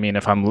doing. I mean,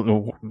 if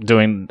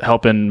I'm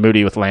helping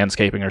Moody with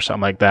landscaping or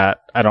something like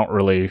that, I don't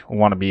really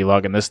want to be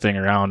lugging this thing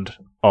around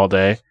all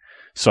day.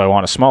 So I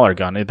want a smaller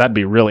gun. That'd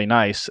be really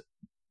nice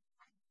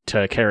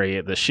to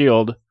carry the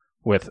shield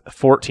with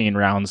 14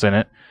 rounds in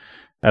it,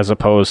 as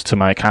opposed to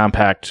my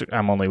compact.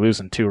 I'm only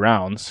losing 2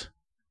 rounds.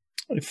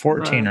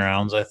 14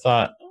 rounds, I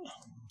thought.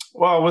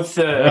 Well, with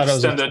the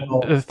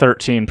extended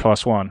 13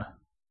 plus 1.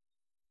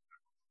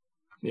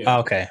 Yeah.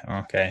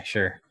 Okay,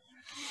 sure.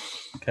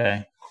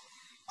 Okay.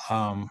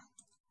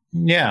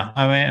 Yeah,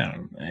 I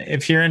mean,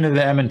 if you're into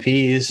the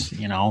M&Ps,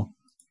 you know,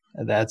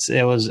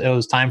 it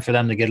was time for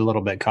them to get a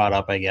little bit caught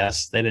up, I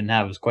guess. They didn't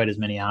have quite as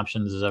many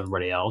options as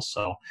everybody else.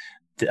 So,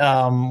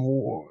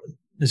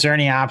 is there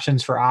any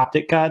options for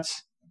optic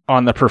cuts?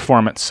 On the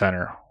Performance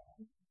Center.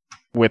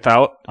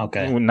 Without,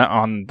 okay.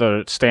 On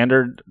the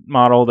standard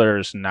model,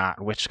 there's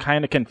not, which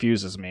kind of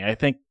confuses me. I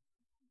think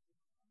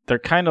they're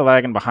kind of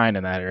lagging behind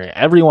in that area.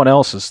 Everyone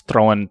else is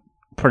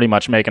pretty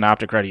much making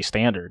optic ready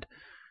standard,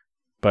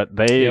 but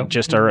they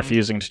just are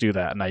refusing to do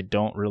that, and I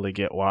don't really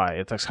get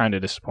why. That's kind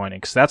of disappointing,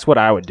 because that's what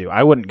I would do.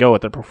 I wouldn't go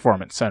with the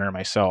Performance Center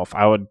myself.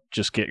 I would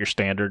just get your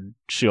standard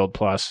Shield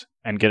Plus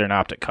and get an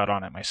optic cut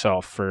on it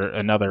myself for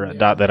another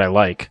dot that I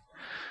like.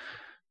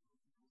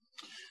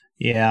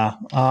 Yeah.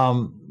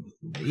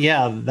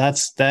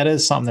 That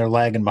is something they're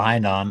lagging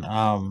behind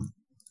on.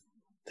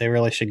 They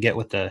really should get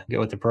with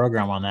the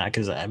program on that,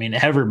 because I mean,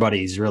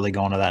 everybody's really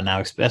going to that now,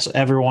 especially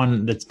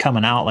everyone that's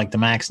coming out, like the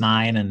Max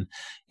 9 and,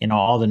 you know,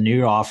 all the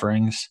new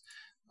offerings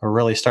are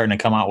really starting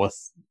to come out with,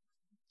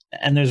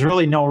 and there's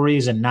really no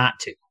reason not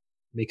to,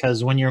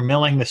 because when you're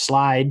milling the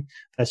slide,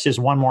 that's just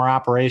one more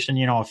operation.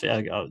 You know, if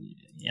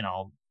you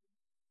know,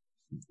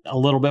 a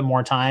little bit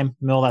more time,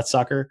 mill that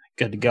sucker,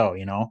 good to go.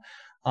 You know.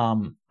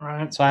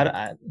 Right. So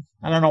I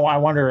don't know.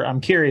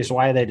 I'm curious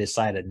why they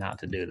decided not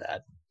to do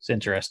that. It's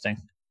interesting.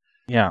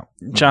 Yeah.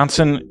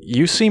 Johnson,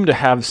 you seem to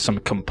have some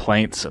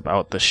complaints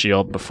about the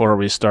Shield before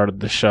we started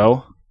the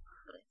show.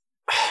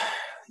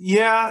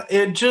 Yeah,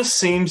 it just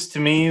seems to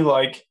me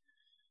like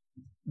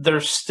they're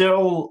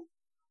behind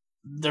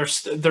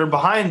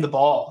the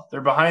ball.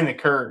 They're behind the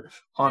curve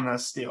on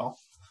this deal.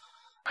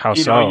 How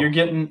you so? Know, you're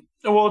getting,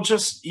 well,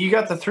 just, you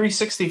got the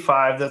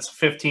 365, that's a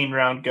 15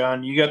 round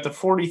gun. You got the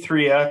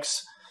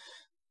 43X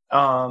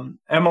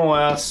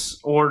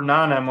MOS or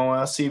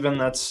non-MOS even.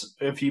 That's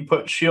if you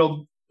put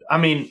Shield. I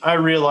mean, I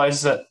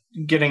realize that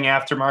getting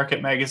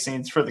aftermarket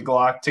magazines for the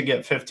Glock to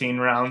get 15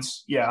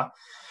 rounds, yeah.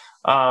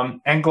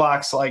 And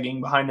Glock's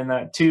lagging behind in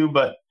that too,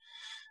 but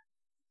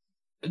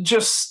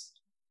just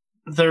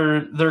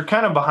they're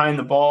kind of behind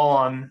the ball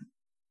on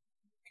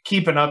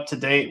keeping up to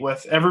date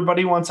with.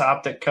 Everybody wants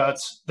optic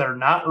cuts. They're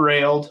not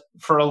railed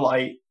for a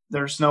light.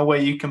 There's no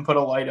way you can put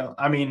a light on.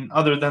 I mean,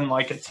 other than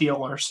like a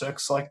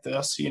TLR6 like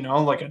this, you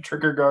know, like a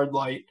trigger guard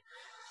light.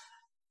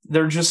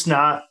 They're just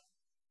not.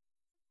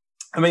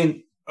 I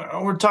mean,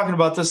 we're talking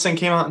about this thing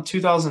came out in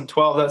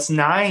 2012. That's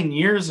 9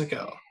 years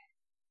ago.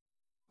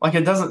 Like,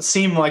 it doesn't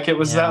seem like it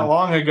was that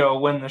long ago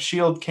when the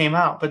Shield came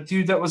out. But,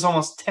 dude, that was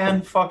almost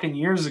 10 fucking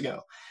years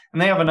ago. And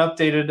they haven't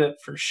updated it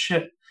for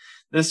shit.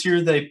 This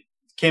year they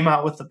came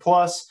out with the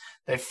Plus.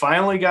 They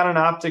finally got an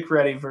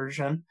optic-ready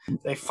version.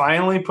 They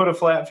finally put a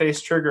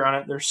flat-face trigger on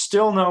it. There's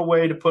still no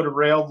way to put a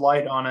railed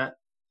light on it.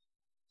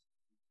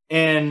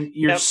 And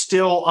you're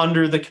still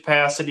under the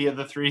capacity of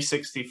the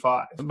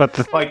 365.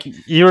 But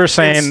you were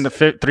saying the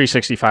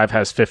 365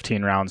 has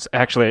 15 rounds.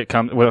 Actually, it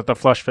comes with the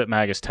flush fit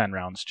mag is 10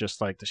 rounds, just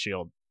like the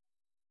Shield.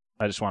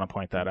 I just want to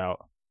point that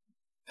out.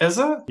 Is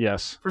it?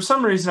 Yes. For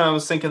some reason, I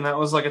was thinking that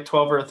was like a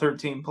 12 or a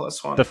 13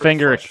 plus one. The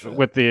finger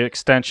with the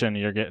extension,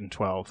 you're getting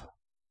 12.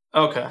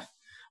 Okay,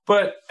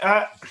 but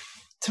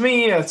to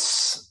me,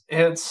 it's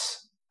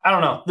I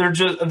don't know.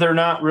 They're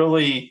not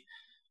really.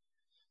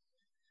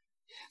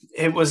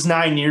 It was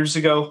 9 years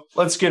ago.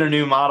 Let's get a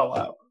new model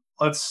out.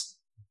 Let's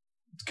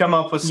come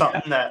up with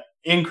something that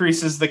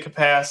increases the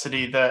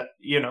capacity that,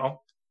 you know,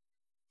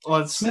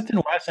 Smith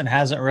 & Wesson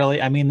hasn't really,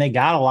 I mean, they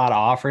got a lot of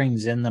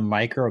offerings in the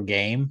micro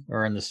game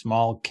or in the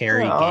small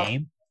carry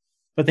game,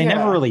 but they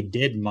never really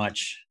did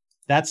much.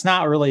 That's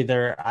not really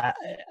their,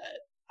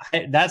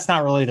 that's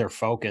not really their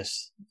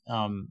focus.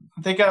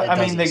 They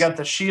got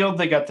the Shield,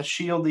 they got the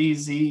Shield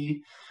EZ.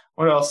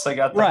 What else? They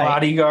got the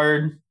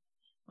Bodyguard,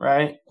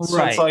 right?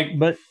 So it's like,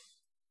 but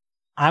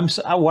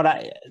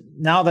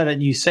now that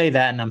you say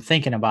that and I'm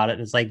thinking about it,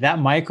 it's like that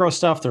micro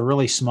stuff, the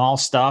really small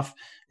stuff,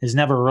 has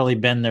never really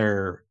been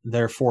their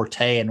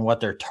forte and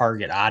what their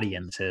target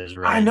audience is.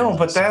 Really, I know,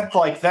 but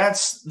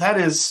that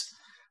is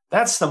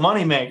That's the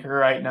moneymaker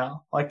right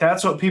now. Like,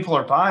 that's what people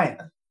are buying.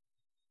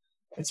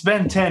 It's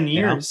been 10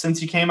 years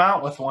since you came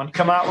out with one.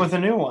 Come out with a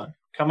new one.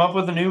 Come up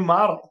with a new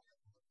model.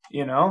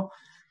 You know?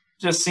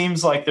 Just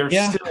seems like there's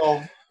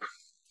still...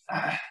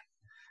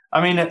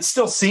 I mean, it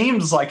still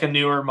seems like a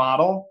newer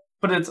model,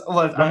 but it's...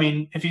 I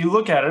mean, if you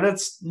look at it,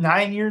 it's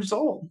 9 years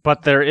old.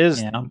 But there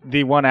is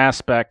the one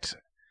aspect...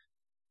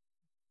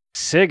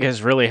 SIG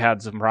has really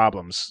had some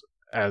problems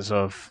as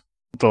of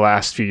the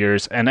last few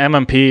years, and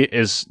MMP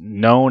is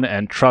known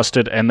and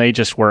trusted, and they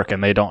just work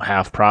and they don't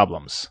have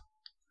problems.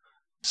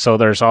 So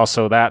there's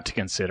also that to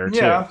consider too.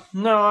 Yeah,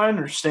 no, I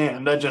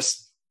understand.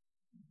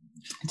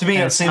 To me,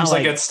 it seems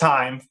like it's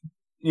time,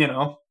 you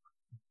know.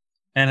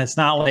 And it's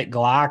not like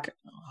Glock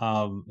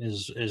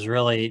is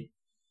really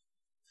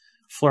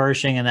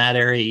flourishing in that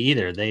area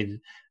either.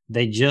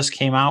 They just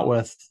came out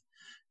with,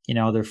 you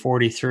know, their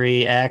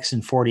 43X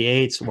and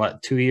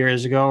 48s, 2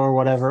 years ago or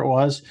whatever it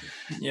was.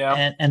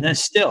 Yeah. And they're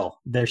still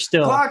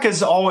Glock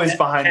is always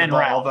behind the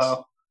ball,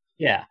 though.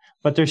 Yeah.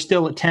 But they're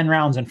still at 10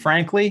 rounds. And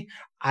frankly,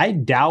 I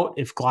doubt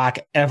if Glock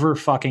ever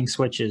fucking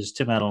switches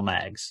to metal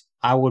mags.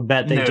 I would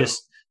bet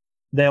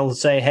they'll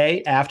say,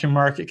 hey,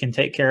 aftermarket can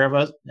take care of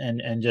us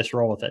and just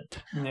roll with it.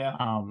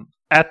 Yeah.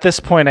 At this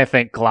point, I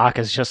think Glock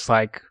is just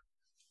like,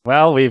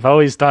 well, we've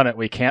always done it.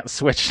 We can't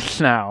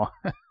switch now.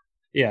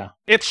 Yeah.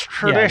 It's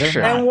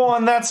tradition.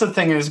 And that's the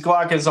thing is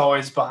Glock is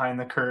always behind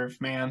the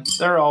curve, man.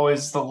 They're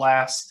always the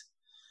last,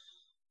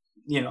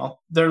 you know,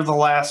 they're the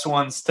last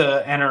ones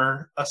to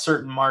enter a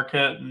certain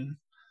market. And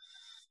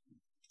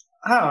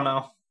I don't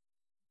know.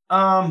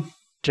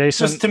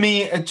 Jason, just to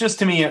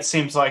me, it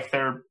seems like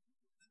they're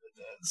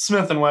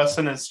Smith &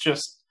 Wesson is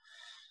just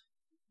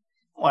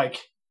like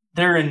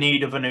they're in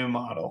need of a new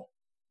model.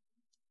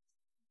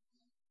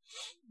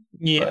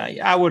 Yeah,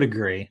 I would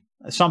agree.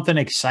 Something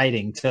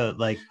exciting to,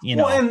 like, you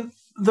know. Well, and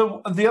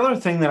the other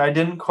thing that I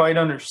didn't quite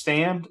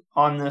understand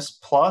on this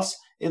Plus,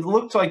 it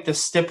looked like the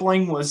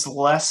stippling was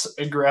less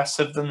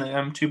aggressive than the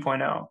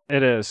M2.0.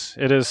 It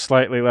is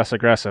slightly less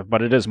aggressive,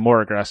 but it is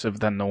more aggressive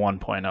than the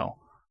 1.0.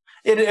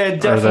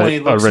 It definitely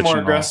looks more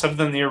aggressive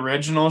than the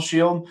original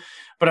Shield,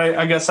 but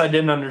I guess I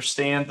didn't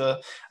understand I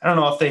don't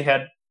know if they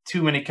had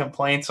too many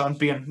complaints on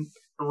being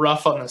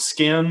rough on the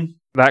skin.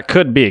 That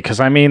could be, because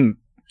I mean,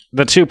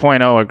 the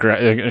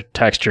 2.0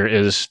 texture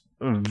is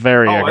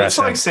very aggressive. It's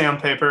like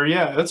sandpaper.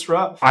 Yeah, it's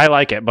rough. I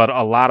like it, but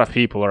a lot of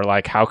people are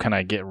like, how can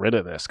I get rid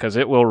of this? Because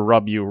it will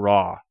rub you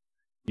raw.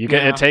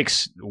 It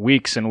takes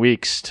weeks and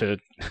weeks to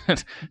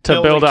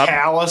build up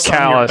calluses.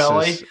 On your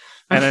belly.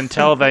 And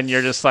until then,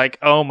 you're just like,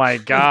 oh my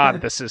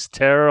God, this is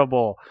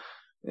terrible.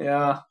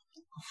 Yeah.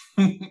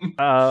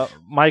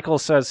 Michael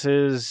says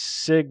his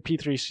SIG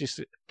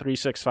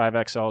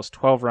P365XL is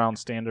 12 round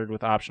standard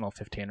with optional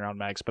 15 round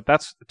mags, but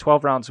that's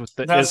 12 rounds with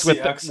the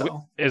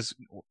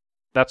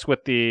that's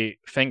with the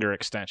finger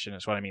extension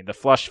is what I mean. The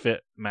flush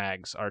fit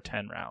mags are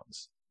 10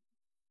 rounds,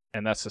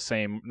 and that's the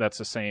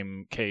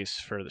same case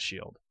for the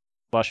Shield.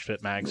 Flush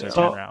fit mags are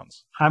 10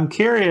 rounds. I'm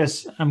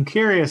curious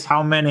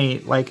how many,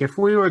 like, if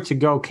we were to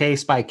go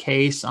case by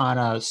case on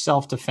a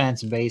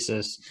self-defense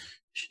basis,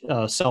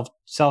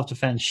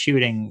 self-defense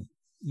shooting,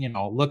 you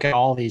know, look at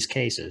all these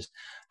cases,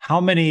 how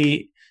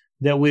many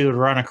that we would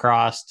run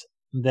across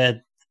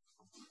that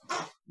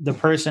the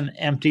person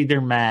emptied their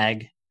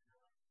mag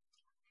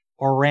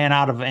or ran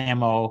out of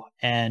ammo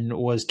and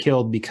was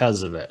killed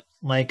because of it.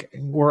 Like,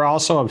 we're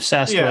also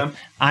obsessed with.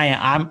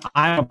 I'm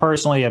a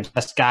personally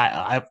obsessed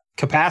guy.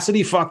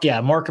 Capacity, fuck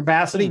yeah, more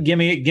capacity. Give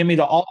me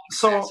the all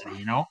capacity.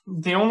 You know,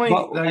 the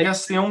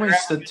only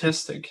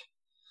statistic.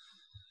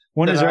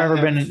 When has there ever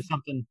been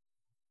something?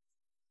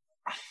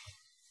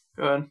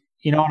 Good.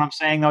 You know what I'm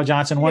saying, though,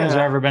 Johnson? When has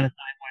there ever been a time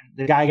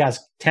when the guy got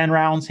 10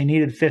 rounds, he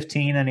needed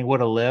 15, and he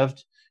would have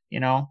lived? You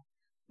know.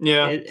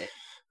 Yeah.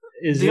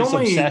 Is this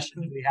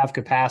obsession? Do we have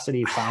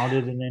capacity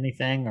founded in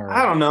anything? Or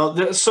I don't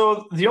know.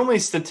 So the only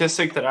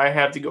statistic that I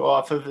have to go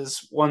off of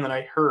is one that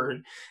I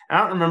heard. I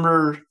don't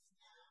remember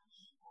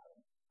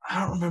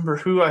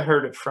who I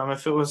heard it from.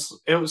 If it was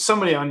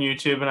somebody on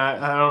YouTube, and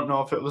I don't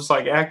know if it was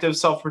like Active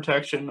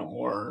Self-Protection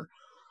or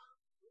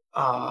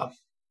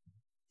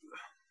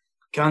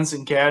Guns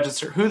and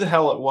Gadgets or who the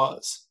hell it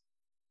was.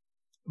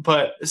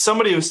 But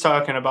somebody was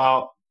talking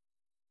about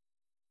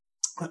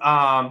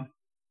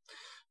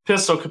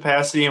pistol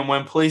capacity, and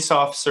when police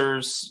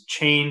officers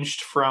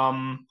changed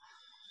from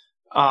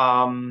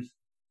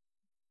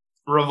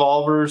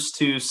revolvers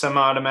to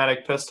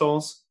semi-automatic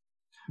pistols.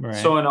 Right.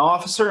 So in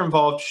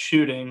officer-involved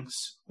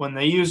shootings, when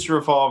they used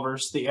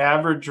revolvers, the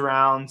average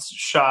rounds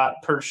shot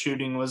per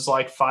shooting was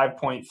like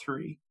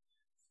 5.3.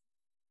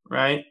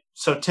 Right?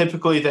 So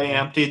typically they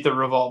emptied the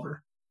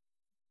revolver.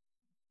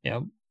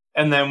 Yep.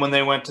 And then when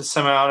they went to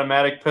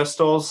semi-automatic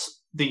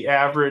pistols, the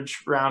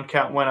average round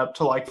count went up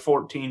to like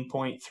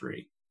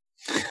 14.3.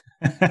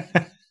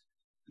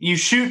 You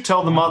shoot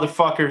till the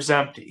motherfucker's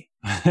empty.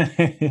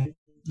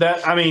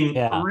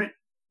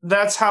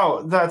 That's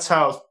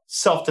how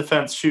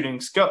self-defense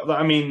shootings go.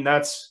 I mean,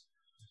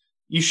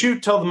 you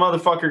shoot till the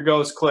motherfucker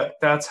goes click.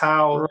 That's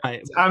how.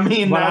 Right. I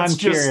mean, that's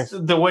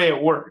just the way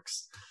it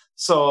works.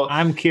 So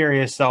I'm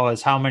curious though,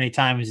 is how many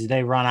times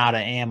they run out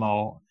of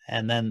ammo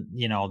and then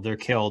they're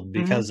killed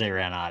because they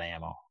ran out of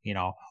ammo.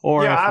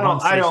 Or yeah, if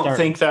I don't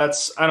think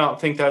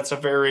that's a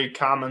very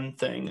common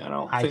thing.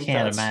 I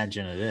can't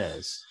imagine it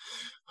is.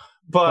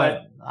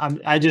 But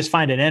I just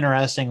find it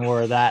interesting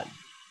where that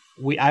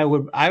I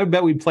would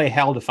bet we'd play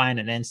hell to find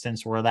an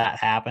instance where that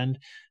happened.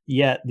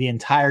 Yet the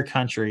entire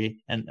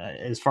country, and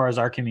as far as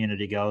our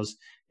community goes,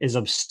 is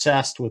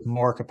obsessed with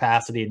more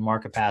capacity and more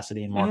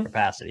capacity and more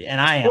capacity. And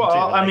I am too.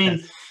 I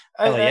mean,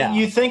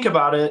 you think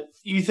about it.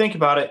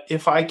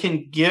 If I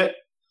can get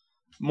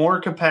more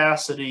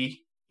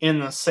capacity in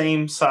the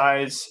same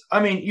size,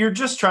 I mean, you're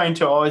just trying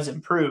to always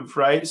improve,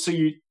 right? So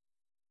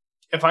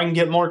if I can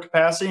get more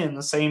capacity in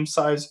the same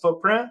size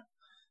footprint,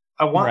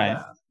 I want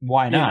that.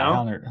 Why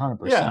not?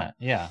 100%.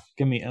 Yeah.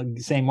 Give me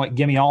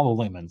give me all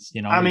the lumens,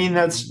 I mean,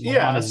 that's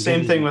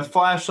same thing with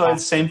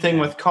flashlights, same thing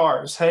with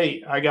cars.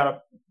 Hey, I got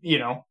a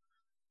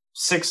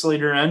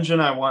 6-liter engine.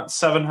 I want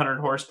 700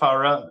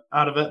 horsepower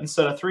out of it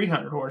instead of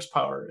 300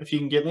 horsepower. If you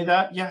can get me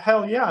that,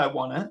 hell yeah, I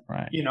want it.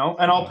 Right. And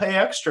I'll pay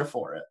extra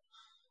for it.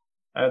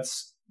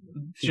 That's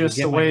just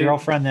the way.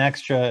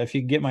 If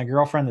you get my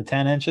girlfriend the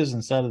 10 inches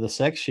instead of the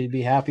 6, she'd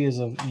be happy as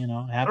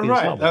happy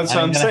right. as That's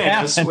what I'm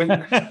saying.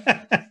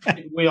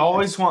 We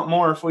always want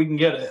more if we can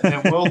get it,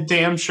 and we'll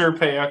damn sure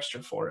pay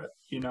extra for it.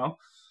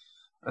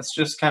 That's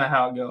just kind of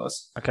how it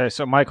goes. Okay,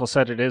 so Michael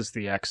said it is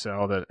the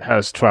XL that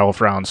has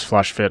 12 rounds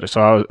flush fit,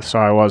 so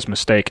I was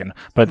mistaken.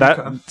 But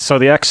so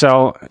the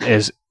XL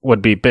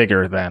would be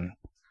bigger than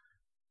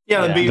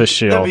the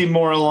shield. That'd be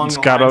more along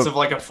the lines of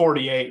like a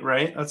 48,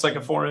 right? That's like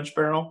a 4-inch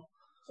barrel.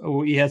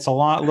 Oh, yeah, it's a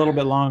little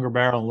bit longer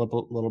barrel, a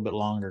little bit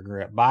longer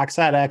grip.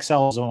 Boxat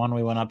XL is the one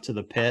we went up to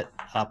the pit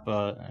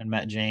and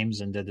met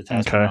James and did the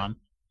test on.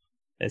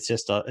 It's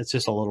just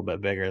a little bit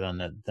bigger than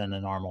the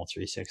normal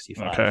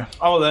 365. Okay.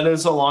 Oh, that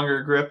is a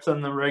longer grip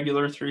than the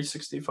regular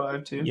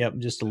 365 too. Yep,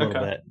 just a little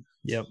bit.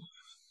 Yep.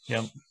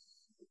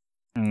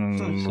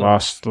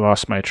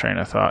 Lost my train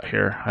of thought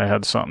here. I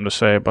had something to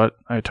say, but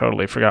I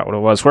totally forgot what it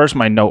was. Where's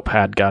my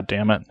notepad? God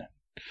damn it!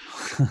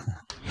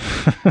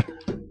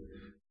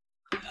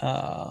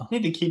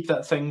 Need to keep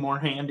that thing more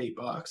handy,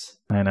 Box.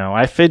 I know.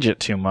 I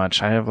fidget too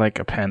much. I have like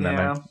a pen that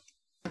I'm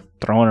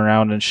throwing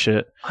around and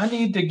shit. I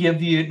need to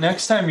give you,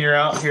 next time you're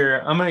out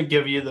here, I'm going to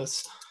give you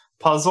this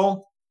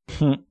puzzle.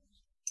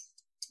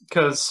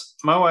 Because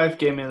my wife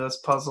gave me this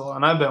puzzle,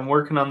 and I've been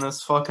working on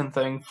this fucking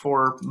thing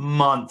for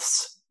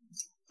months.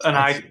 And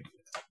I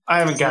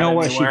haven't gotten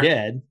anywhere. What she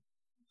did?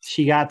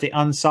 She got the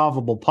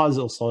unsolvable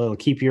puzzle, so it'll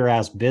keep your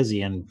ass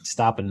busy and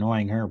stop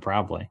annoying her,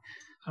 probably.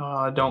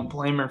 I don't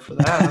blame her for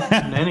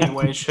that in any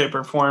way, shape,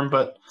 or form.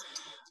 But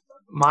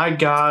my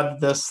God,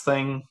 this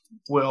thing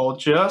will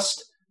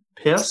just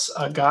piss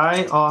a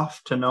guy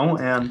off to no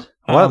end.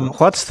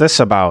 What's this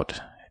about?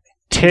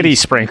 Titty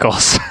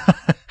sprinkles.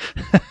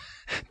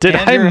 Did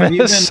Andrew, I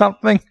miss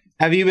something?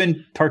 Have you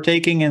been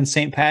partaking in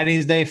St.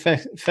 Patty's Day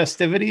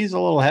festivities a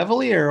little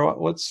heavily, or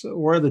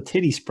where are the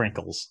titty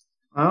sprinkles?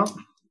 Well,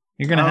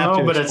 you're gonna have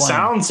to. But it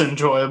sounds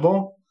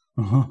enjoyable.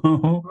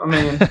 I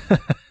mean,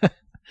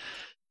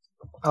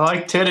 I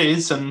like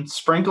titties, and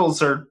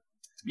sprinkles are,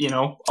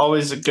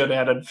 always a good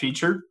added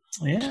feature.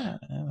 Yeah,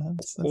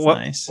 that's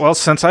nice. Well,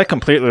 since I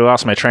completely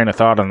lost my train of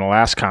thought in the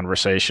last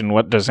conversation,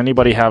 does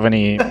anybody have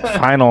any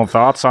final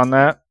thoughts on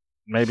that?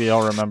 Maybe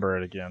I'll remember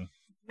it again.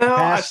 No,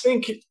 I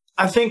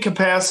think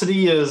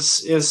capacity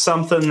is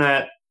something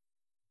that,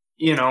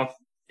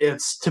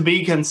 it's to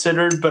be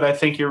considered, but I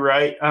think you're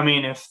right. I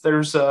mean, if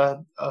there's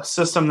a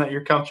system that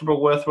you're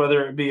comfortable with,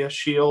 whether it be a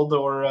Shield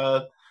or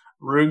a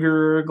Ruger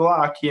or a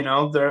Glock,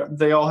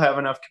 they all have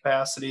enough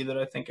capacity that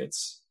I think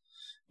it's,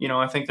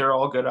 I think they're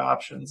all good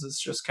options.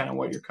 It's just kind of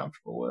what you're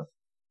comfortable with.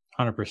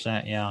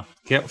 100%. Yeah.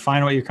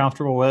 Find what you're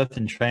comfortable with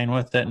and train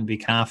with it and be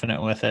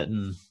confident with it.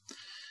 And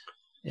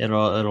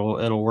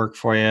it'll work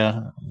for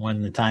you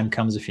when the time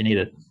comes, if you need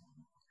it.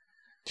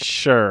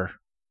 Sure.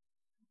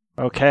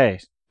 Okay.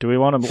 What do we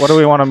want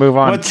to move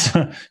on?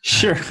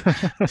 Sure.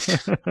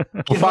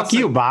 Well, fuck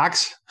you,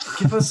 Box.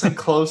 Give us a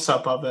close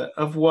up of it.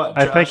 Of what?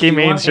 Josh? I think he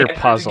means your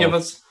puzzle. Give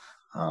us,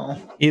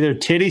 either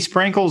titty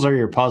sprinkles or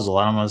your puzzle.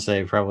 I'm going to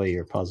say probably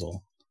your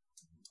puzzle.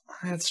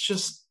 It's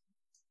just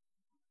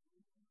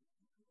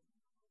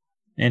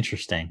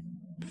interesting.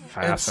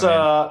 It's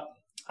Hanayama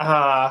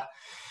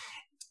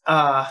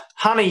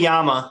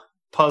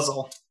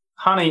puzzle.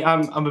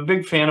 I'm a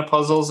big fan of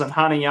puzzles, and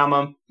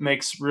Hanayama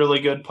makes really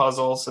good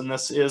puzzles, and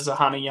this is a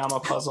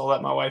Hanayama puzzle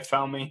that my wife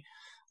found me.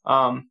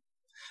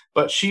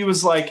 But she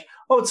was like,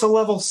 "Oh, it's a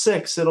level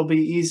 6. It'll be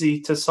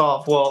easy to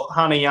solve." Well,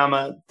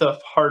 Hanayama, the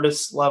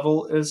hardest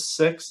level is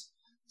 6.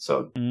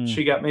 So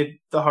she got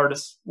me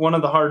one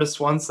of the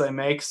hardest ones they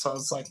make. So I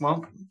was like,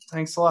 "Well,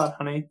 thanks a lot,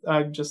 honey.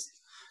 I just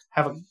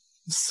have a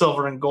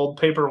silver and gold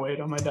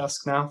paperweight on my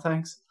desk now.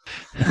 Thanks."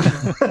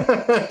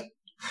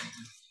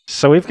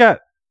 So we've got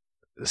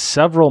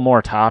several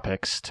more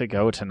topics to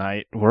go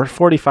tonight. We're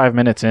 45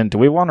 minutes in. Do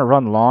we want to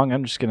run long?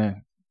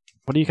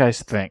 What do you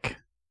guys think?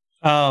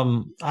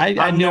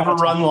 I've never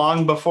run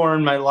long before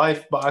in my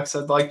life, Box.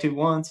 I'd like to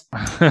once.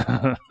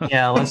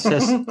 Yeah,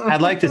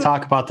 I'd like to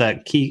talk about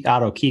that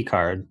auto key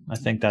card. I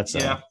think that's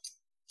a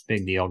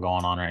big deal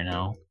going on right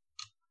now.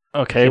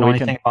 Okay, you know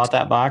anything about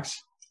that,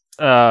 Box?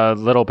 A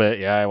little bit,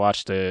 yeah. I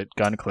watched a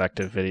Gun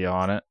Collective video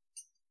on it.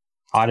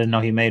 Oh, I didn't know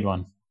he made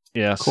one.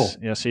 Yes, cool.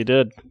 Yes, he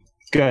did.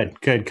 Good,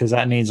 because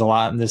that needs a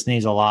lot. This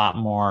needs a lot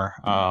more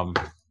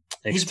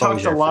exposure. He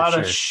talked a lot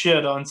of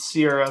shit on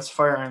CRS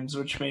firearms,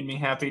 which made me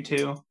happy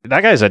too.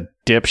 That guy's a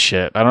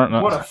dipshit. I don't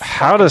know. What a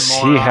how does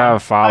moron. He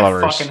have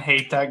followers? I fucking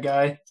hate that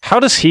guy. How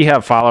does he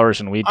have followers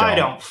and we don't? I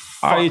don't.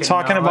 Are you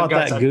talking about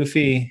that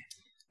goofy?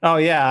 Oh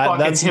yeah,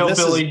 that's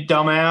hillbilly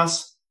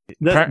dumbass.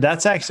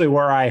 That's actually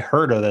where I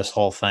heard of this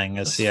whole thing.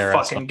 Is CRS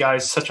fucking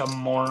guy's such a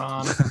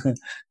moron.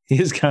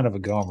 He's kind of a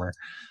gomer.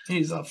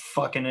 He's a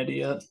fucking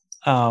idiot.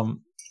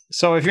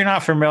 So if you're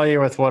not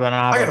familiar with what an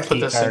auto I gotta put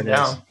this thing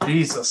down.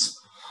 Jesus.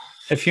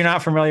 If you're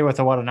not familiar with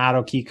what an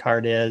auto key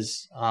card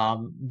is,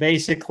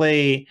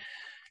 basically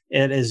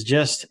it is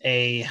just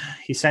he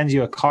sends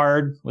you a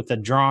card with a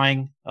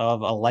drawing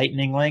of a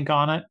lightning link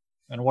on it.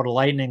 And what a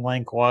lightning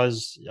link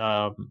was,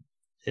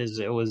 is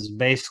it was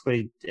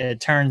basically,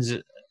 it turns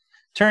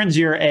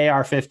your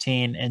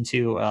AR-15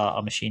 into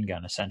a machine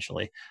gun,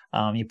 essentially.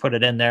 You put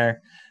it in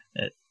there,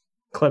 it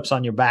clips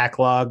on your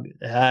backlog,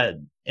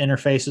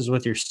 interfaces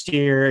with your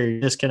steer, your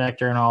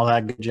disconnector, and all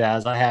that good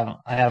jazz. I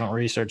haven't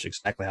researched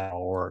exactly how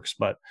it works,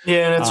 but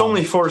yeah, and it's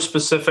only for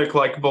specific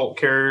like bolt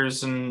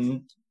carriers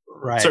and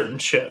certain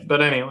shit.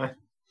 But anyway,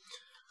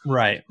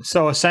 right.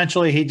 So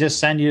essentially, he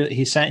sent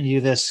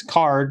you this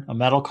card, a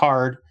metal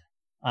card,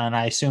 and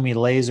I assume he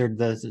lasered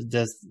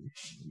the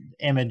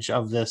image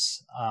of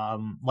this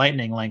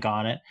lightning link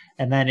on it,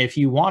 and then if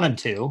you wanted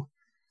to,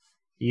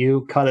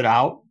 you cut it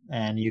out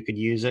and you could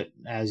use it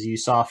as you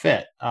saw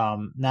fit.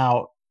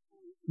 Now,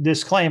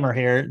 disclaimer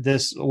here,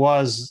 this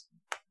was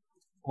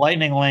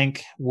lightning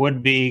link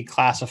would be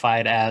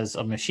classified as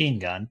a machine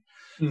gun.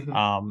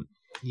 Mm-hmm.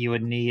 You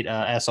would need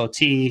a SOT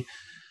to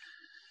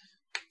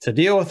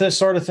deal with this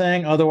sort of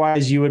thing.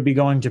 Otherwise, you would be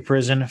going to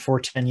prison for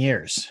 10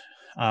 years.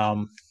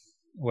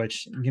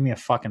 Which, give me a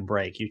fucking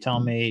break. You tell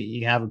me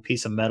you have a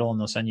piece of metal and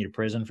they'll send you to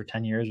prison for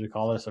 10 years. We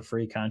call this a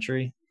free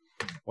country.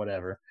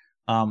 Whatever.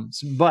 And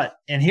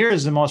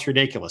here's the most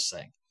ridiculous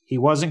thing. He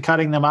wasn't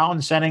cutting them out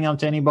and sending them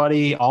to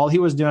anybody. All he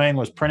was doing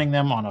was printing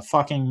them on a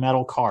fucking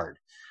metal card.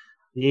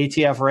 The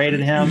ATF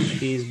raided him.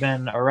 He's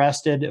been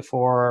arrested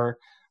for,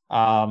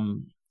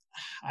 I'm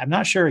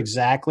not sure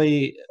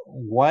exactly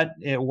what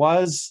it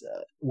was,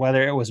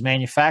 whether it was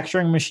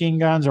manufacturing machine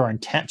guns or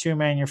intent to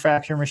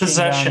manufacture machine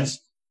guns.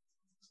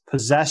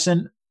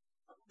 Possession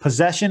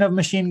of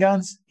machine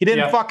guns. He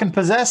didn't fucking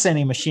possess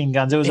any machine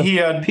guns. It was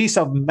a piece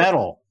of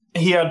metal.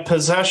 He had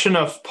possession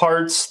of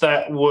parts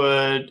that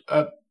would...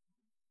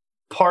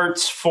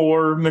 parts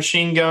for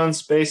machine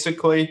guns,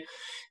 basically,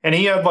 and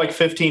he had like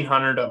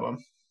 1,500 of them.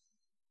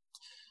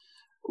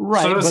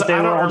 Right, so but they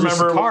were all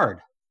just a card.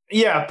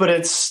 Yeah, but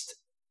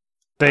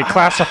they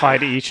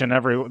classified each and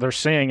every. They're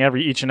saying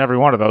each and every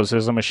one of those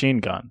is a machine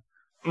gun.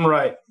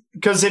 Right,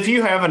 because if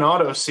you have an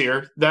auto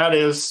sear, that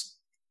is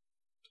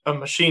a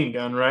machine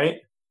gun, right?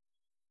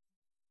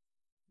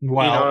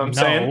 Well, you know what I'm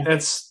saying?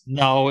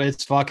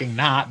 It's fucking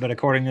not. But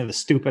according to the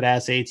stupid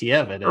ass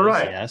ATF, it is.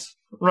 Right. Yes.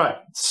 Right.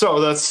 So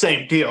that's the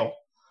same deal.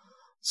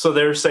 So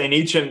they're saying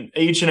each and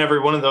every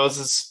one of those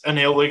is an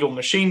illegal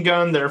machine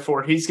gun.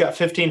 Therefore, he's got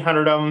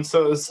 1,500 of them.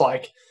 So it's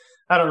like,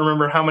 I don't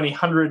remember how many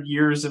 100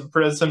 years in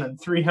prison and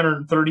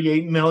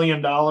 $338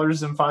 million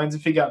in fines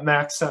if he got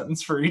max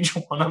sentence for each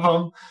one of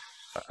them.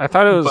 I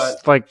thought it was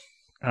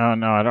oh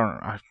no, I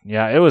don't.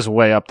 Yeah, it was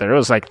way up there. It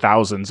was like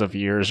thousands of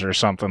years or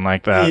something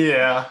like that.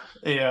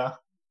 Yeah.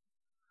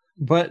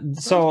 But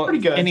so,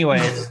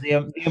 anyways,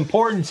 the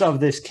importance of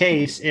this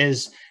case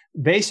is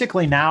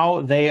basically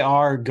now they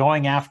are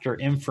going after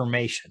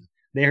information.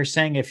 They are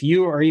saying if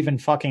you are even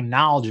fucking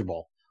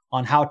knowledgeable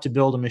on how to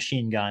build a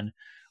machine gun,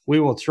 we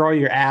will throw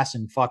your ass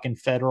in fucking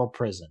federal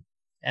prison.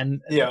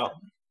 And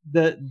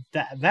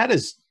that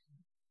is,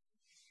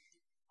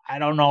 I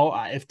don't know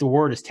if the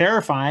word is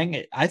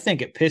terrifying. I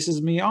think it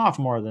pisses me off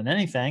more than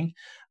anything,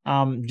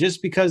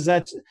 just because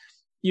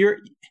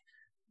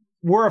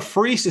we're a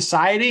free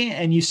society,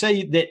 and you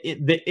say that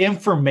the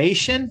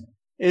information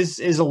is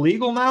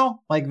illegal now.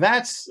 Like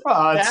that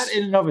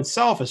in and of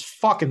itself is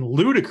fucking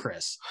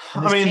ludicrous.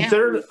 I mean,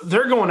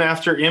 they're going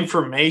after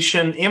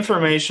information.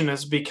 Information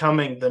is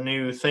becoming the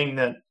new thing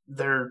that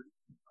they're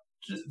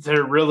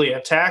really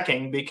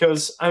attacking,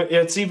 because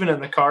it's even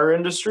in the car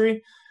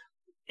industry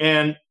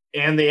and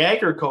the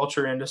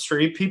agriculture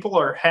industry. People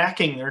are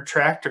hacking their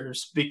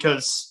tractors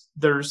because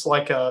there's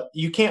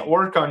you can't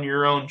work on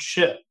your own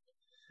shit.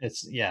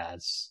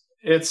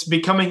 It's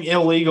becoming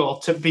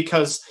illegal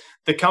because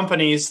the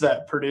companies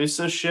that produce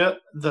this shit,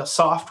 the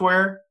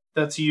software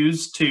that's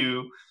used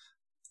to,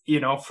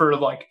 for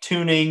like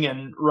tuning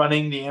and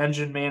running the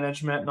engine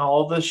management and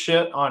all this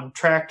shit on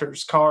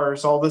tractors,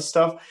 cars, all this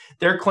stuff,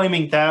 they're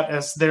claiming that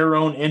as their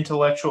own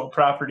intellectual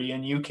property,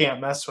 and you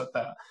can't mess with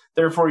that.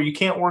 Therefore, you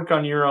can't work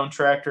on your own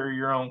tractor or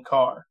your own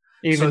car.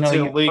 Even so though it's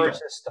you illegal.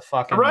 purchased the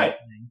fucking Right.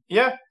 thing.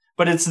 Yeah.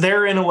 But it's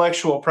their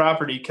intellectual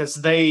property because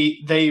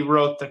they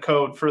wrote the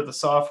code for the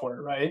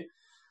software, right?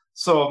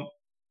 So,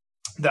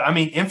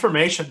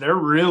 information, they're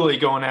really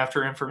going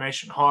after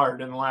information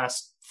hard in the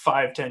last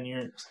 5-10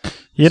 years.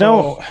 You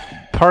know,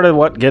 part of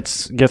what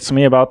gets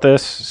me about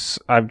this,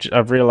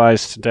 I've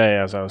realized today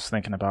as I was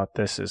thinking about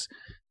this, is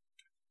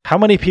how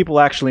many people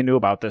actually knew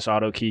about this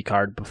auto key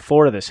card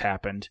before this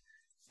happened,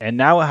 and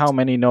now how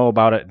many know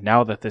about it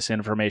now that this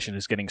information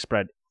is getting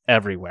spread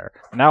everywhere.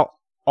 Now,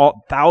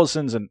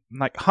 thousands and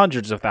like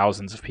hundreds of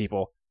thousands of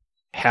people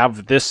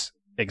have this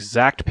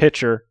exact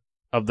picture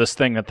of this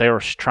thing that they were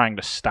trying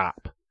to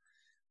stop.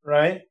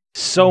 Right.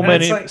 So And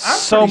many, it's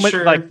so many,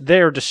 sure- like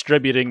they're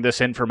distributing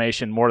this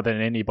information more than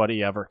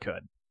anybody ever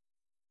could.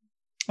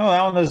 Oh,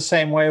 that one was the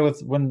same way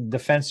with when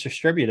Defense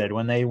Distributed,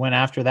 when they went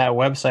after that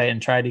website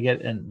and tried to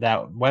get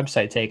that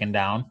website taken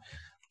down.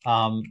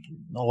 A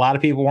lot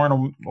of people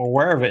weren't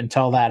aware of it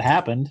until that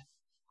happened.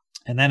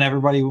 And then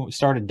everybody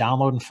started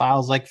downloading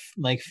files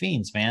like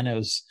fiends, man. It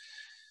was,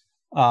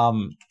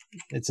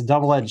 it's a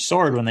double-edged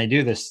sword when they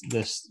do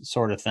this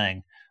sort of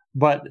thing.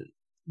 But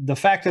the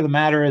fact of the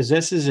matter is,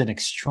 this is an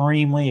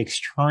extremely,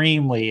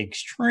 extremely,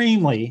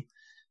 extremely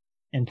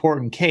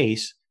important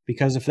case,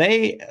 because if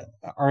they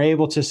are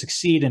able to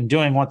succeed in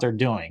doing what they're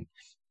doing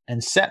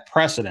and set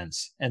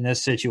precedents in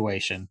this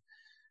situation,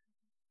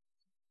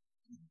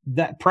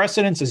 that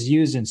precedence is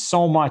used in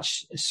so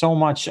much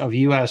of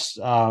U.S.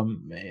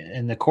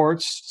 In the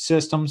courts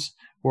systems,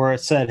 where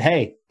it said,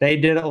 hey, they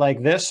did it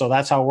like this, so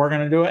that's how we're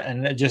going to do it,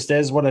 and it just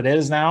is what it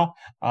is now.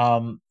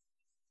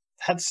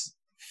 That's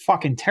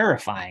fucking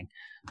terrifying.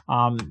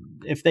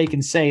 If they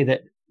can say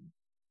that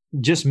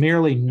just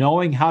merely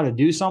knowing how to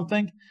do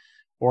something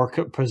or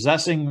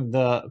possessing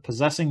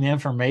the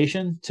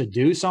information to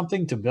do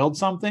something, to build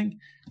something,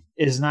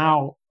 is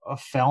now a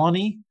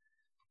felony,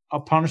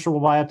 punishable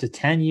by up to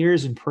 10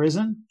 years in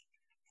prison,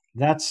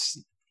 this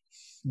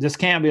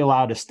can't be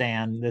allowed to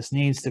stand. This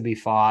needs to be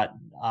fought,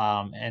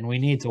 and we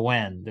need to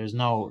win. There's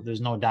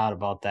no doubt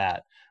about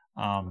that.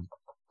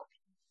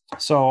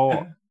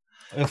 So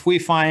if we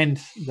find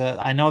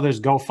that, I know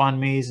there's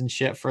GoFundMe's and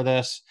shit for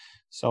this.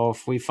 So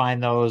if we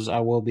find those,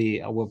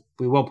 we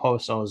will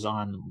post those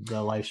on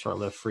the Life Short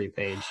Live free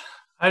page.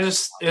 I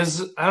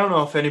don't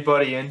know if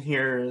anybody in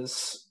here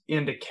is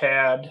into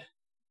CAD.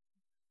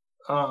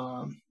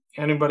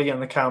 Anybody in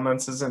the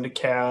comments is into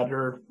CAD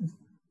or,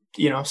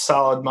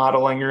 solid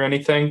modeling or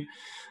anything.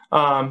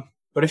 But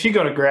if you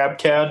go to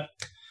GrabCAD,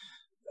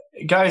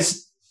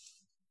 guys,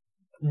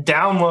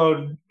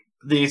 download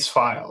these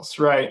files,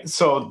 right?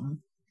 So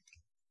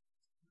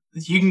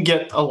you can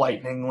get a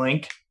lightning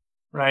link,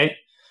 right?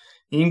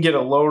 You can get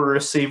a lower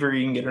receiver,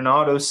 you can get an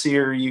auto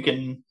sear,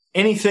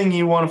 anything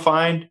you want to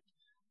find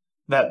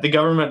that the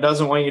government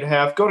doesn't want you to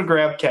have, go to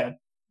GrabCAD,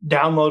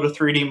 download a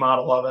 3D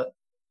model of it,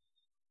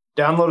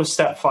 download a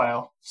step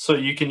file so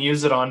you can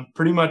use it on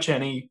pretty much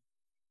any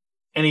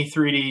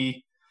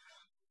 3D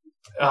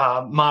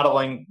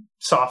modeling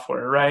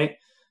software, right?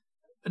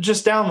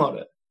 Just download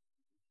it,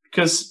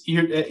 because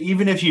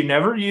even if you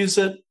never use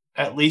it,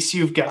 at least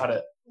you've got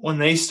it. When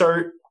they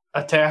start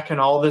attacking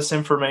all this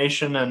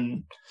information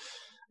and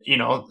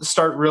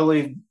start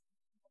really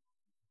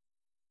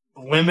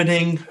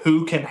limiting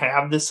who can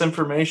have this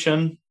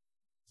information,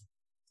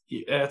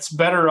 you're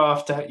better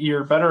off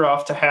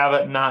to have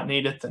it and not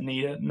need it than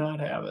need it and not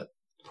have it.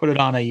 Put it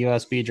on a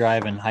USB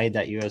drive and hide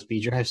that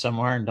USB drive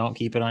somewhere, and don't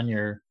keep it on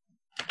your...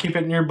 Keep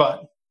it in your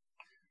butt.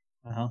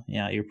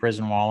 Yeah, your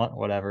prison wallet,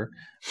 whatever.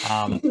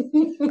 I'm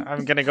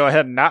going to go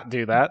ahead and not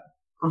do that.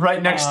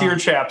 Right next to your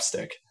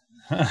chapstick.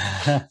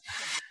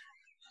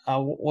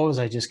 What was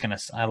I just going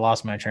to... I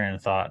lost my train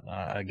of thought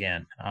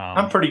again.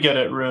 I'm pretty good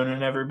at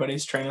ruining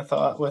everybody's train of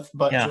thought with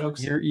butt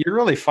jokes. You're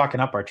really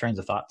fucking up our trains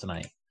of thought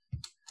tonight.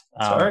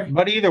 Sorry.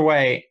 But either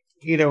way,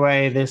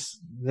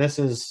 this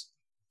is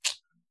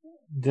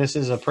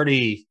a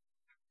pretty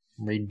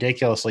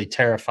ridiculously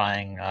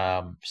terrifying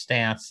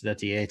stance that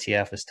the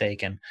ATF has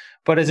taken.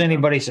 But is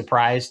anybody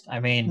surprised? I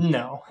mean,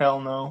 no,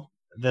 hell no.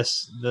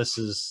 This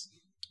is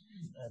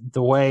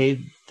the way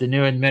the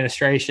new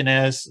administration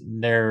is.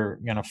 They're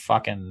gonna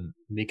fucking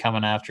be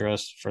coming after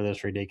us for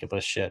this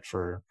ridiculous shit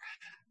for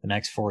the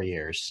next 4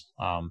 years.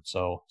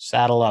 So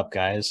saddle up,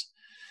 guys.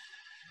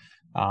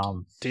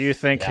 Do you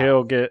think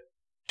he'll get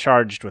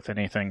charged with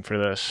anything for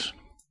this?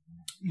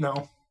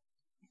 No.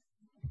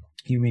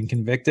 You mean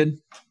convicted?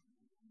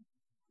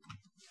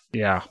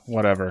 Yeah,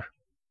 whatever.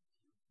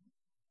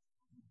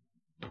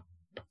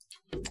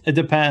 It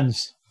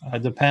depends.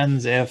 It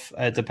depends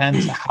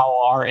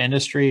how our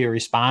industry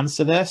responds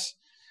to this.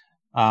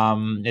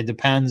 It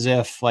depends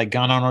if like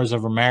Gun Owners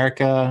of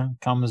America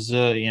comes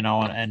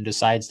and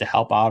decides to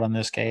help out on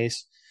this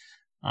case.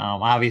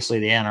 Obviously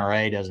the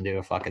NRA doesn't do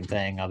a fucking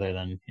thing other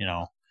than,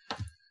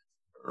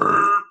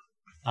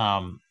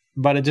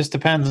 but it just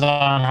depends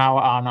on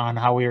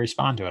how we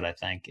respond to it. I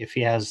think if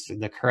he has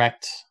the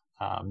correct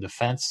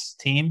defense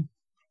team,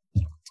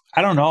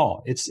 I don't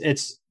know.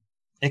 It's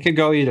it could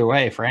go either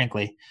way,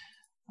 frankly.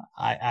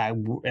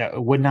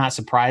 It would not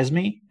surprise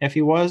me if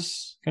he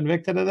was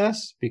convicted of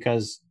this,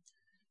 because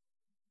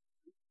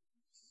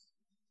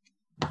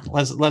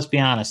let's be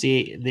honest.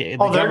 They're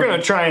going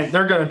to try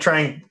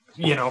and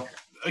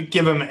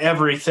give him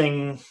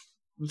everything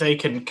they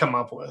can come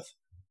up with.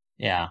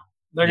 Yeah.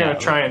 They're going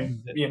to try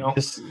and,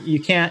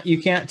 you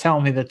can't tell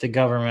me that the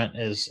government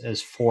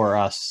is for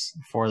us,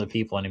 for the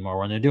people anymore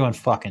when they're doing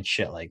fucking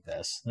shit like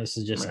this. This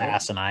is just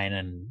asinine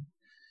and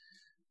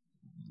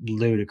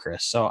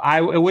ludicrous. So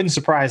it wouldn't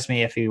surprise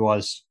me if he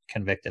was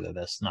convicted of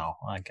this. No,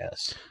 I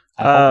guess.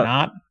 I hope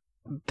not.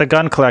 The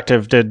Gun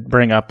Collective did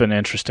bring up an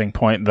interesting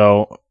point,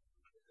 though,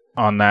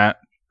 on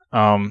that.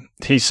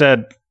 He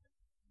said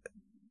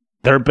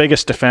their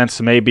biggest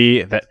defense may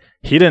be that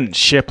he didn't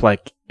ship,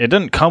 like, it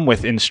didn't come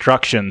with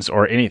instructions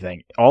or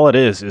anything. All it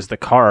is the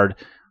card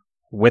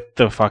with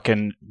the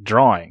fucking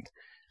drawing.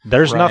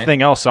 There's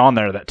nothing else on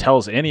there that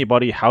tells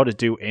anybody how to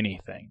do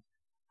anything.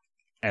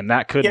 And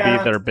that could be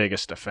their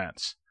biggest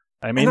defense.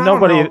 I mean,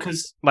 nobody,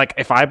 like,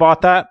 if I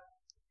bought that,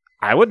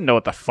 I wouldn't know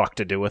what the fuck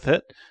to do with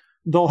it.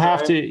 They'll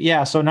have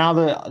to, so now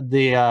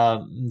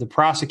the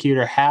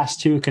prosecutor has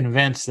to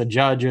convince the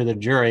judge or the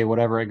jury,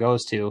 whatever it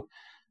goes to,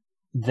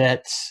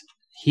 that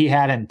he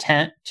had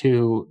intent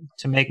to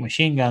make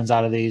machine guns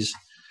out of these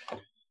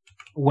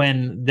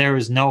when there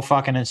was no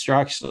fucking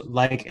instruction.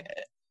 Like,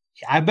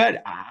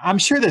 I'm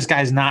sure this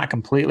guy's not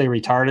completely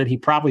retarded. He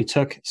probably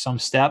took some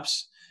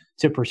steps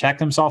to protect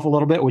himself a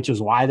little bit, which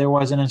is why there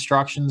wasn't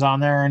instructions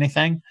on there or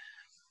anything.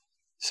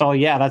 So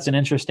yeah, that's an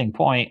interesting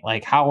point.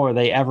 Like, how are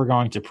they ever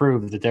going to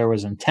prove that there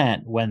was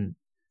intent when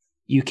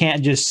you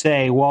can't just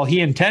say, well,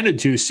 he intended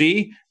to,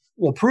 see?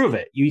 Well, prove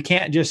it. You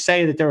can't just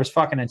say that there was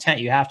fucking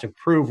intent. You have to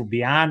prove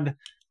beyond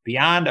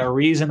a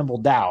reasonable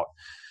doubt.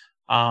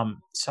 And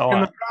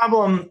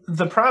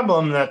the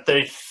problem that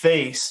they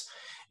face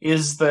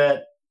is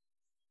that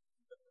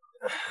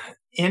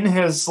in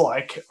his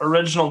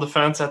original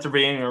defense after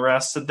being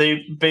arrested,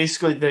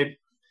 their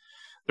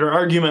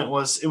argument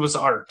was it was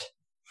art.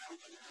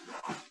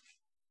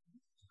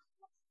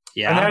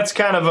 Yeah, and that's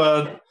kind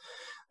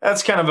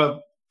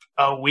of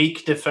a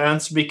weak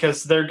defense,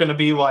 because they're going to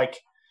be like,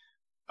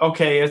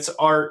 okay, it's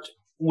art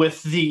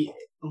with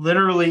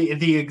literally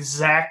the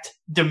exact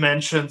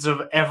dimensions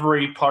of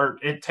every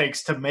part it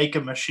takes to make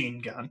a machine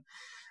gun.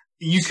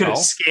 You could have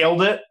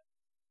scaled it,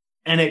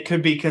 and it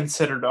could be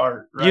considered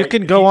art. Right? You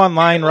can go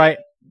online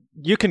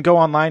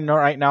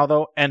right now,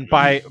 though, and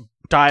buy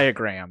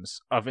diagrams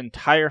of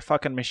entire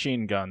fucking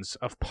machine guns,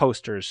 of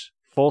posters,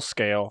 full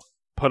scale.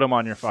 Put them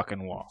on your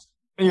fucking wall.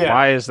 Yeah.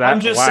 Why is that? I'm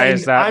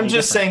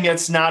just saying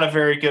it's not a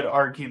very good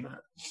argument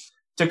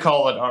to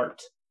call it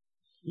art.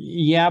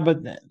 Yeah, but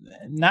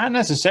not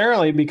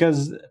necessarily,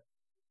 because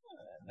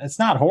it's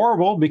not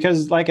horrible,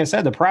 because, like I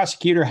said, the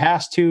prosecutor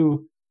has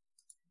to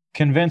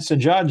convince the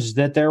judge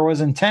that there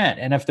was intent.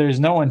 And if there's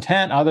no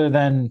intent other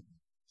than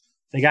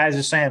the guys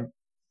are saying,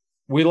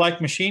 we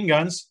like machine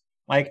guns,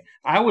 like,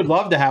 I would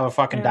love to have a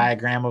fucking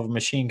diagram of a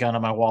machine gun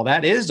on my wall.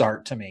 That is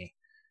art to me.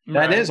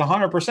 That is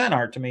 100%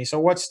 art to me.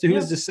 So who's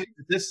to say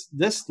that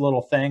this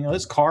little thing,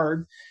 this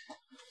card,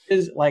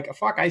 is like,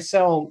 fuck, I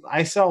sell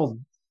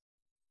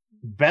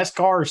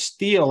Beskar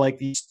steel, like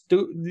these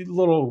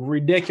little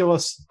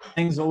ridiculous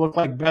things that look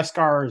like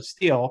Beskar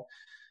steel.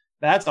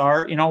 That's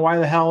art. You know, why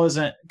the hell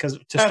isn't? Because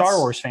Star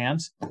Wars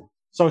fans.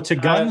 So to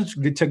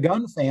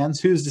gun fans,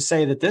 who's to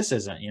say that this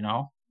isn't? You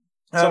know.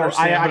 So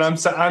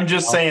I'm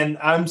just saying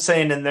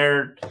in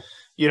their,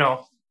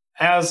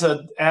 as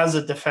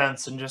a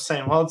defense, and just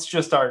saying, well, it's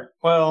just art.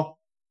 Well,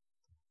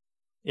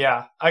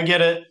 yeah, I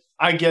get it.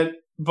 I get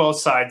both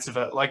sides of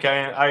it. Like,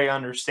 I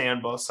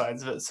understand both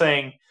sides of it.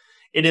 Saying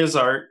it is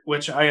art,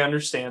 which I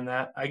understand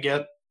that. I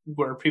get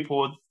where people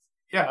would,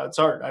 it's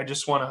art. I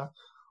just want a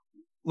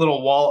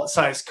little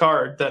wallet-sized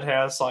card that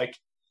has, like,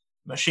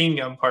 machine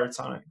gun parts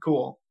on it.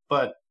 Cool.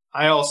 But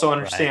I also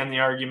understand the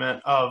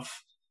argument of,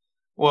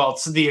 well,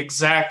 it's the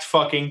exact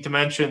fucking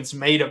dimensions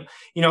made of,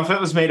 if it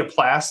was made of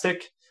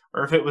plastic,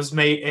 or if it was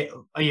made,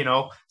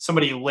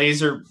 somebody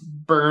laser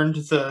burned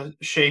the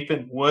shape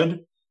in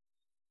wood.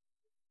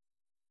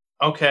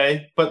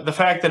 Okay. But the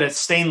fact that it's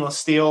stainless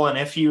steel, and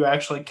if you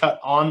actually cut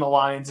on the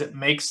lines, it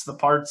makes the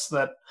parts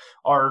that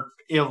are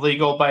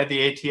illegal by the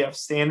ATF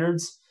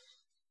standards.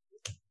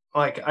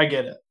 Like, I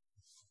get it.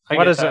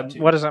 What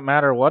does it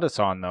matter what it's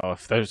on, though?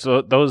 If there's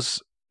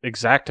those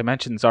exact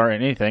dimensions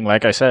aren't anything,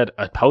 like I said,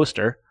 a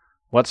poster.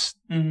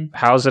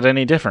 How's it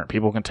any different?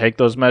 People can take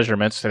those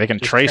measurements, they can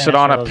trace it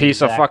on a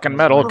piece of fucking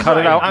metal, cut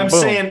it out.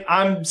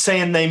 I'm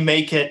saying they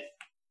make it.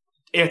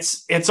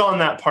 It's on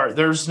that part.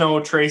 There's no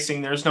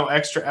tracing. There's no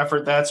extra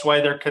effort. That's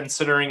why they're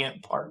considering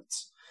it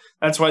parts.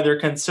 That's why they're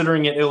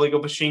considering it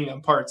illegal machine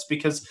gun parts,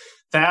 because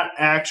that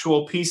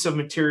actual piece of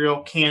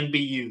material can be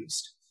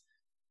used.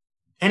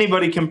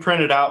 Anybody can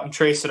print it out and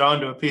trace it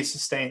onto a piece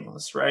of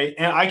stainless, right?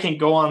 And I can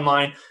go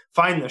online,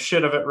 find the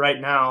shit of it right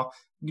now,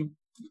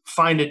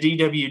 find a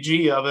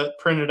DWG of it,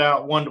 print it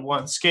out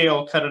 1-to-1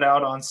 scale, cut it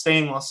out on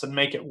stainless, and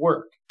make it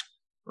work,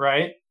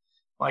 right?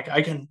 Like,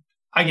 I can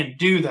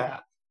do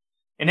that.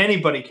 and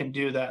anybody can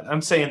do that.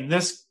 I'm saying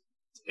this,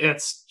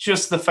 it's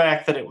just the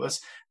fact that it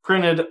was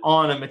printed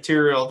on a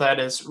material that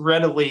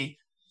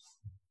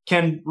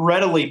can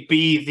readily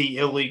be the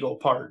illegal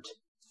part.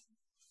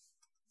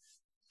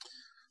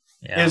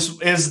 Yeah.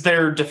 Is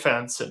their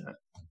defense in it?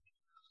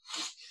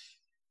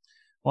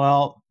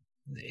 Well,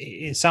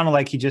 it sounded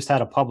like he just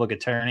had a public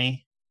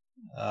attorney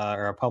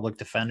or a public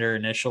defender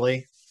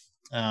initially,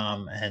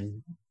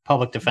 and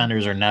public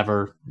defenders are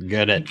never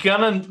good at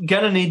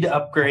gonna need to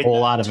upgrade a whole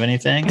lot of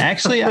anything.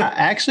 Actually,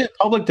 a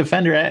public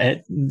defender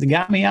it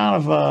got me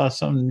out of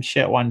some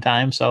shit one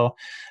time, so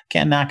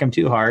can't knock him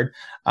too hard.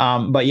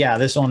 But yeah,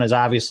 this one is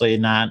obviously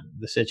not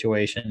the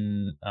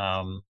situation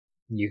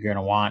you're going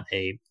to want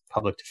a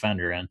public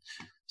defender in.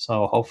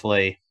 So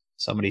hopefully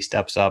somebody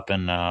steps up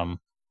and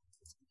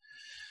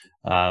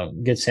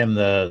gets him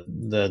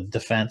the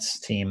defense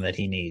team that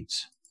he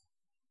needs.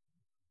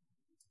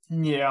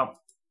 Yeah,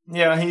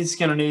 he's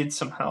gonna need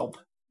some help.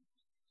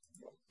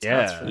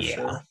 That's for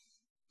sure.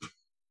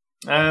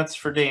 That's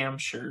for damn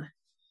sure.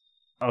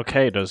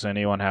 Okay, does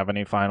anyone have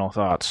any final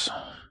thoughts?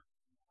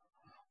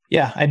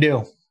 Yeah, I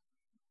do.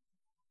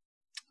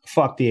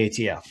 Fuck the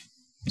ATF.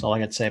 That's all I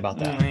got to say about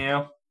that.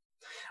 Yeah.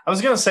 I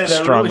was going to say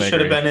that really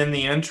should have been in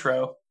the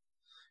intro.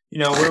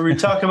 Where we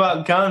talk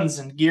about guns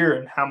and gear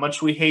and how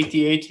much we hate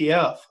the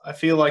ATF. I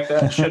feel like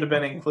that should have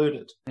been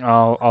included.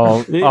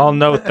 I'll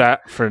note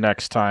that for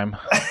next time.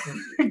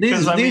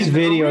 These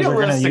videos are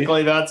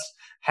realistically that's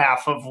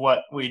half of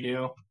what we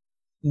do.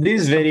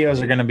 These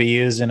videos are going to be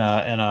used in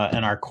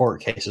our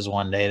court cases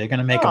one day. They're going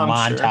to make a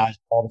montage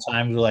all the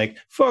time. They're like,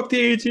 "Fuck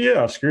the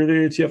ATF, screw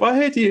the ATF, I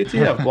hate the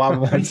ATF." Blah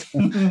blah. It's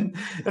going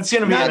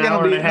to be an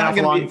hour and a half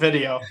long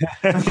video.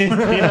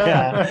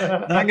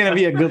 Yeah, not going to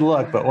be a good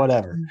look, but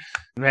whatever.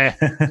 Meh.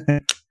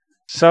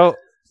 So,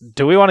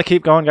 do we want to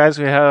keep going, guys?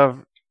 We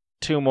have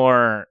 2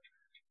 more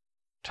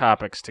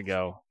topics to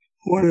go.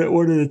 What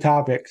are the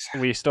topics?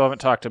 We still haven't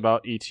talked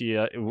about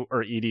ETF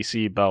or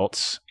EDC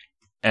belts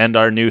and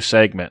our new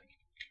segment,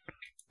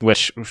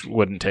 which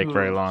wouldn't take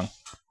very long.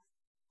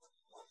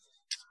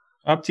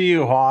 Up to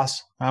you,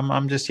 Hoss.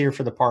 I'm just here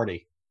for the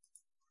party.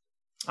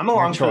 I'm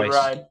along for the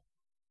ride.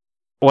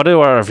 What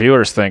do our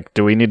viewers think?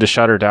 Do we need to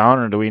shut her down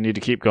or do we need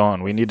to keep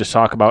going? We need to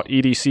talk about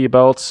EDC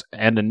belts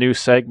and a new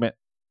segment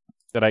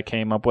that I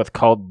came up with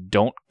called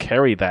Don't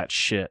Carry That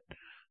Shit.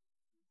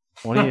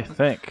 What do you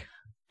think?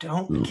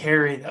 Don't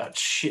carry that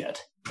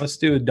shit. Let's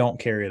do Don't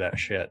Carry That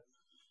Shit.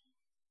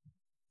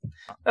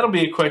 That'll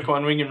be a quick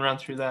one. We can run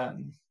through that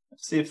and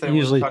see if they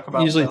usually want to talk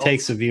about usually belts.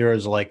 Takes the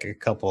viewers like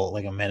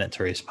a minute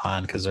to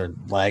respond because they're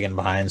lagging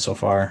behind so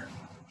far.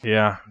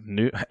 Yeah,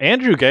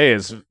 Andrew Gay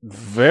is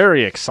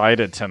very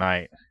excited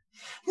tonight.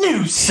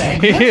 New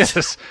segment.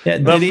 Yes. Yeah,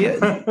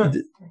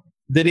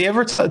 did he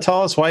ever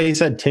tell us why he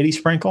said titty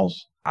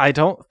sprinkles? I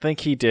don't think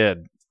he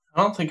did.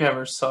 I don't think I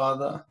ever saw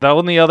the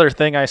only other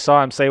thing I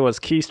saw him say was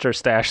Keister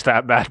stash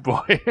that bad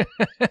boy.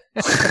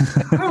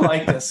 I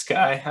like this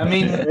guy. I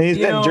mean, he's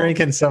been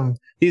drinking some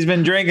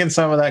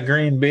of that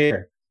green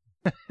beer.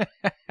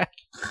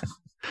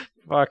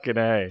 Fucking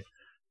A.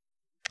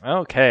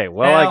 Okay,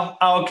 well,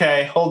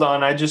 okay, hold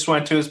on. I just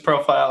went to his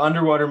profile,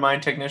 underwater mine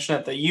technician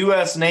at the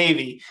U.S.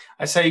 Navy.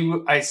 I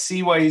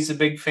see why he's a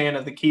big fan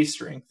of the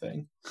keystring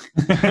thing.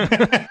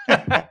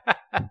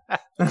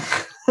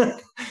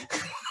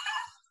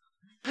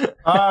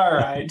 All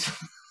right.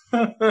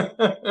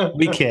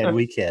 We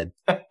kid.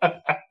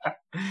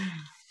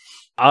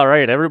 All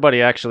right,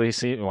 everybody actually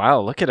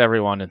wow, look at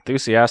everyone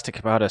enthusiastic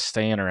about us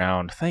staying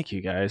around. Thank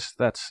you, guys.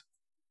 That's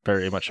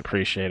very much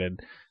appreciated.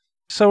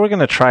 So we're going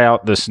to try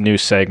out this new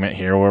segment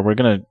here where we're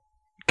going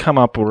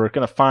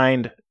to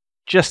find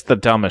just the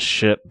dumbest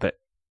shit that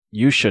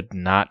you should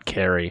not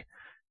carry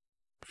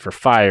for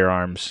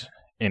firearms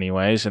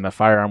anyways, in the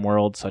firearm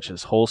world, such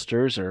as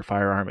holsters or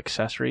firearm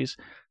accessories.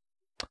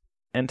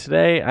 And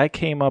today I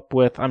came up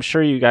with, I'm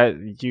sure you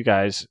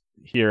guys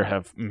here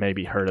have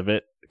maybe heard of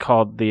it,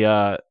 called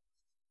the,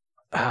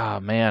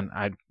 I'm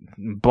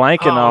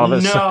blanking all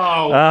this. No.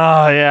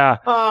 Oh, yeah.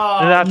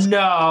 Oh,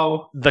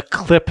 no. The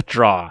clip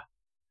draw.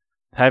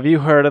 Have you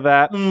heard of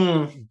that?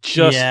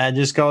 It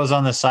just goes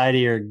on the side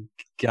of your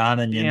gun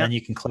and then you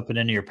can clip it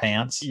into your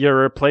pants. You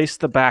replace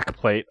the back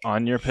plate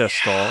on your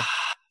pistol,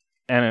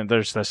 and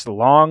there's this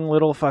long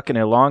little fucking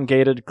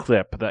elongated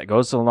clip that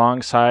goes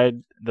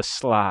alongside the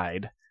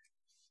slide,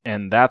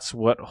 and that's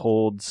what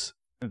holds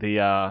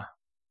the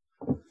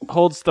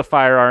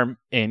firearm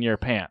in your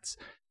pants.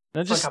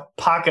 It's just like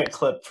a pocket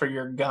clip for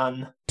your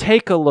gun.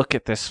 Take a look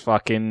at this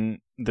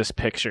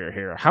picture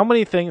here. How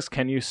many things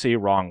can you see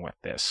wrong with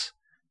this?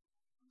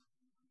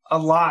 A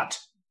lot.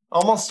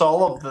 Almost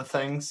all of the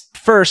things.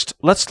 First,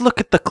 let's look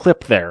at the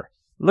clip there.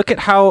 Look at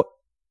how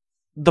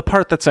the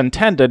part that's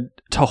intended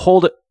to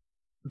hold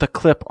the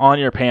clip on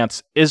your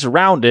pants is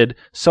rounded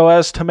so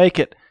as to make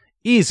it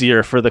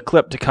easier for the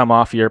clip to come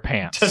off your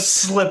pants. To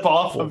slip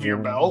off of your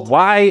belt.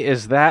 Why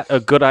is that a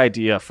good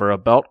idea for a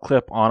belt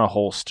clip on a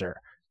holster?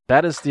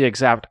 That is the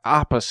exact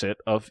opposite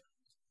of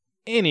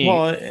any.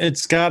 Well,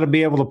 it's got to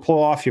be able to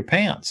pull off your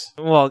pants.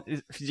 Well,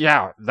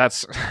 yeah,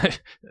 that's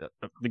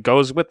it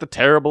goes with the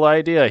terrible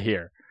idea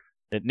here.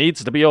 It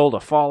needs to be able to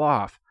fall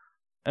off.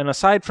 And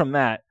aside from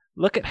that,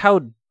 look at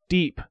how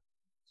deep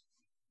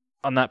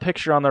on that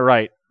picture on the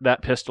right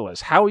that pistol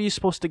is. How are you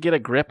supposed to get a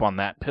grip on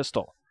that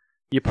pistol?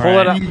 You pull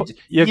it up,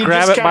 you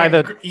grab it by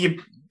the...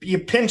 You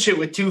pinch it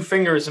with 2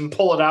 fingers and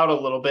pull it out a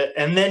little bit,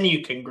 and then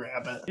you can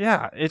grab it.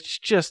 Yeah, it's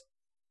just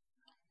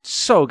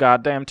so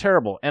goddamn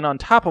terrible. And on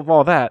top of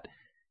all that,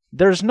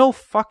 there's no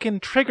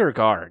fucking trigger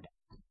guard.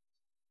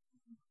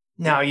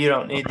 No, you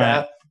don't need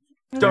that.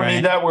 Don't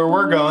need that where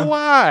we're going.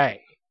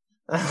 Why?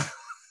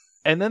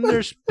 And then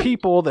there's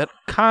people that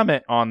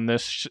comment on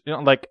this.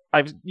 Like,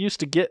 I used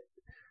to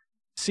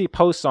see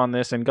posts on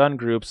this in gun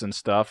groups and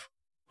stuff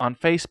on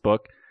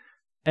Facebook,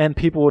 and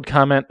people would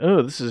comment,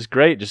 "Oh, this is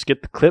great. Just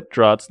get the clip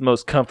draw. It's the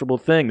most comfortable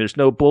thing. There's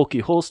no bulky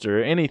holster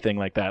or anything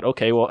like that."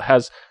 Okay, well,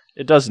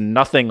 it does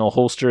nothing a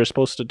holster is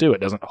supposed to do. It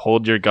doesn't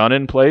hold your gun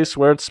in place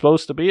where it's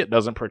supposed to be. It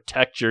doesn't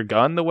protect your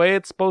gun the way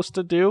it's supposed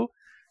to do.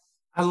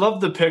 I love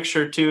the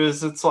picture, too,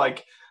 is it's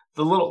like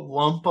the little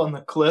lump on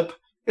the clip.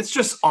 It's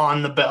just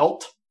on the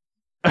belt.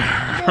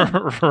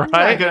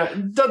 Right?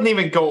 It doesn't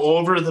even go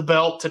over the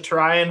belt to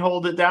try and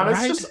hold it down.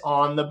 Right? It's just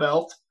on the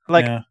belt.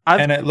 Like, yeah.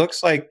 And it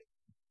looks like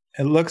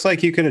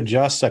you could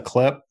adjust a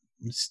clip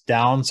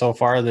down so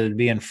far that it'd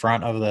be in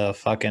front of the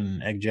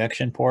fucking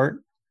ejection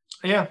port.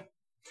 Yeah.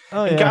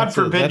 Oh, and yeah. God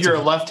forbid you're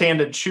a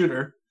left-handed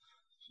shooter.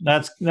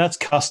 That's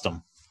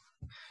custom.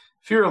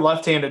 If you're a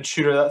left-handed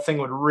shooter, that thing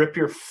would rip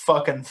your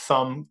fucking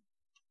thumb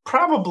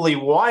probably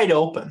wide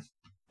open.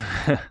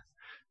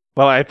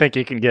 Well, I think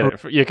you can get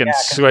it. You can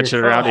switch it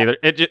around either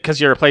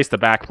because you replace the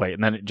back plate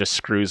and then it just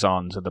screws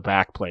on to the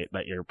back plate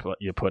that you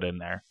put in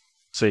there,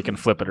 so you can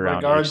flip it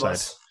around to each side.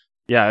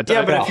 Yeah,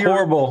 but if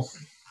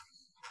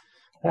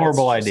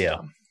horrible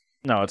idea.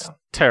 No, it's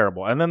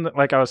terrible. And then,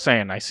 like I was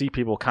saying, I see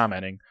people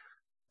commenting,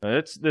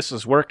 "This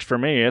has worked for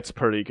me. It's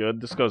pretty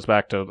good." This goes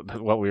back to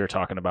what we were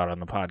talking about on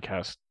the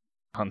podcast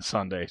on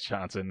Sunday,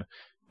 Johnson.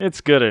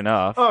 It's good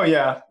enough. Oh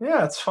yeah,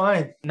 it's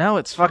fine. No,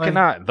 it's fucking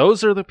not.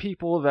 Those are the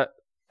people that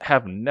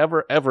have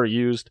never ever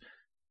used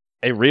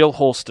a real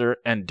holster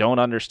and don't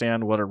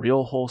understand what a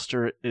real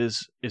holster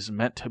is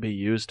meant to be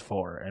used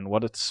for and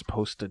what it's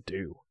supposed to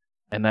do.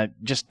 And I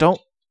just don't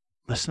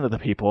listen to the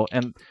people.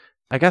 And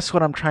I guess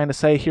what I'm trying to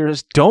say here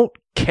is don't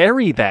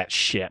carry that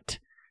shit.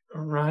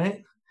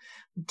 Right.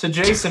 To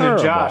Jason and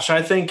Josh,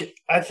 I think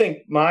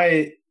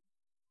my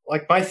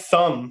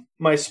thumb,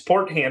 my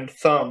sport hand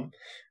thumb,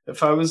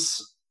 if I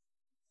was,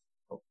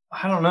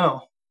 I don't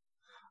know.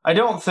 I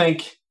don't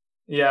think,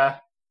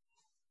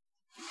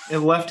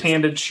 in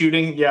left-handed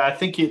shooting, I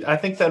think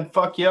that'd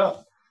fuck you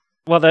up.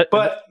 Well,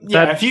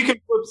 if you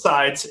can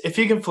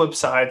flip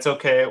sides,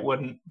 okay, it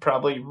wouldn't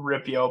probably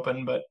rip you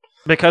open, but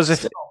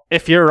because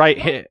if you're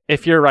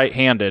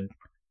right-handed,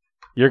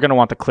 you're going to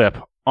want the clip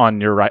on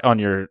the right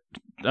side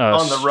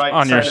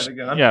of the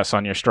gun. Yes,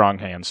 on your strong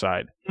hand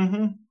side.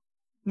 Mm-hmm.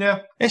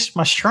 Yeah, it's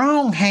my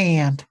strong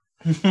hand.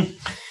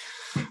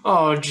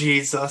 Oh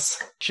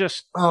Jesus!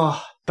 Just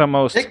the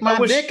most. Stick my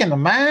dick in the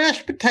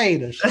mashed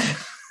potatoes.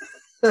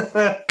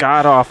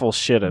 God awful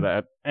shit of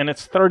that, and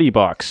it's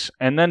 $30,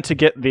 and then to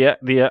get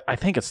the I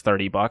think it's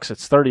 $30,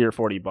 it's $30 or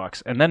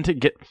 $40, and then to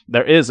get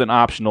there is an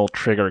optional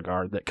trigger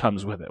guard that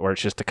comes with it, where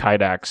it's just a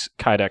Kydex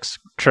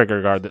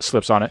trigger guard that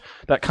slips on it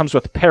that comes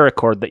with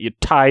paracord that you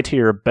tie to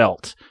your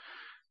belt,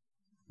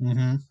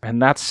 and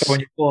that's so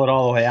when you pull it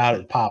all the way out,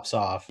 it pops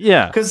off.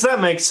 Yeah, because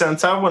that makes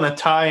sense. I want to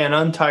tie and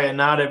untie a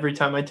knot every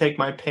time I take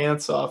my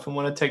pants off and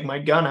want to take my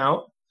gun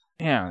out.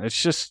 Yeah,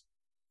 it's just.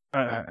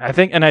 I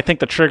think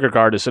the trigger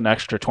guard is an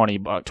extra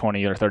 $20 or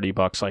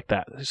 $30 like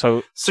that.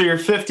 So you're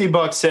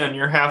 $50 in.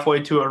 You're halfway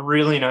to a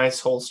really nice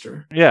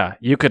holster. Yeah,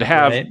 you could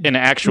have an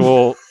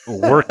actual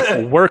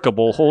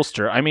workable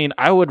holster. I mean,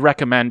 I would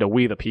recommend a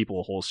We the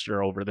People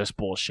holster over this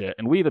bullshit.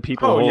 And We the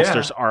People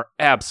holsters are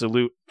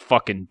absolute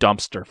fucking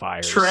dumpster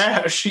fires.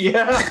 Trash.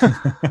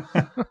 Yeah.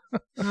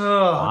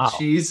 Wow.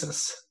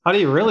 Jesus. How do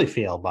you really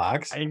feel,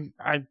 Box?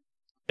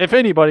 If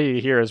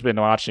anybody here has been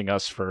watching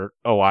us for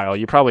a while,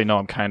 you probably know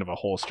I'm kind of a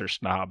holster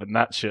snob, and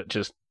that shit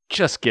just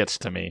gets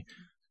to me.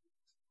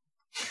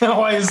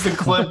 Why is the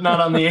clip not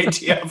on the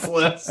ATF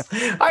list?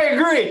 I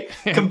agree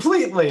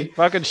completely.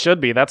 Fucking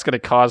should be. That's going to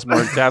cause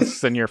more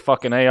deaths than your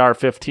fucking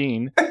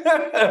AR-15.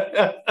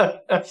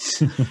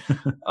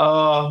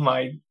 Oh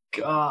my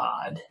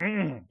God.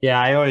 Yeah,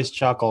 I always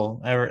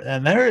chuckle.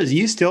 And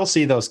you still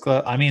see those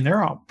clips. I mean,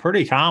 they're all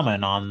pretty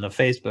common on the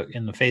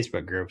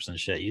Facebook groups and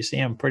shit. You see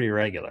them pretty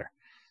regular.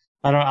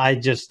 I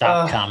just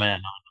stopped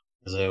commenting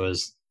on them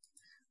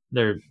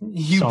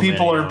because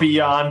people are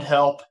beyond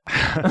help.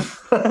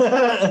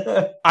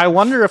 I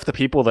wonder if the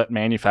people that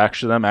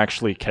manufacture them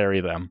actually carry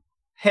them.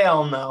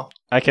 Hell no.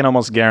 I can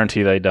almost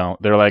guarantee they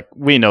don't. They're like,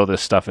 we know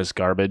this stuff is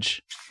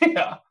garbage.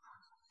 Yeah.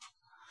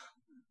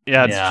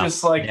 Yeah, It's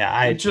just like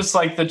I just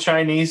like the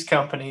Chinese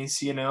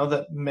companies, you know,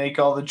 that make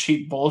all the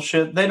cheap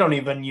bullshit. They don't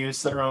even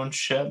use their own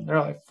shit. They're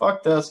like,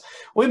 fuck this.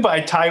 We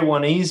buy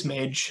Taiwanese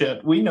made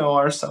shit. We know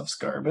our stuff's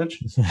garbage.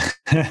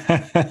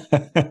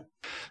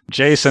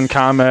 Jason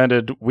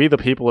commented, "We the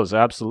People is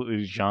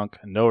absolutely junk.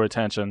 No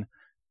retention."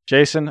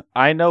 Jason,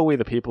 I know We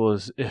the People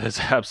is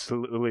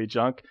absolutely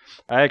junk.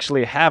 I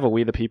actually have a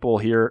We the People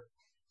here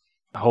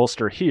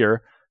holster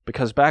here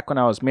because back when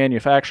I was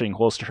manufacturing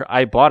holster,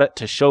 I bought it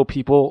to show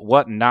people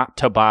what not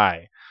to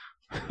buy.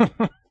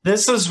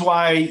 This is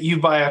why you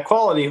buy a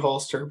quality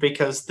holster,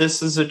 because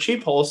this is a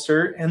cheap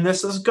holster and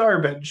this is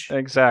garbage.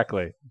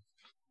 Exactly.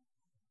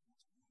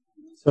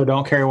 So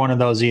don't carry one of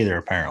those either,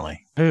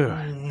 apparently.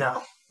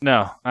 No.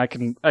 No, I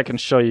can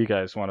show you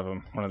guys one of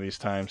them one of these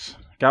times.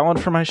 Got one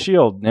for my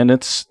shield, and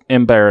it's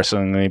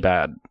embarrassingly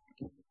bad.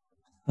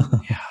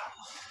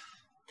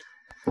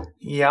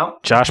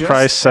 Yep. Josh Just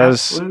Price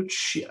says absolute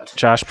shit.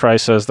 Josh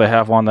Price says they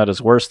have one that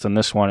is worse than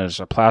this one. It's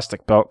a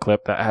plastic belt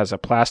clip that has a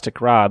plastic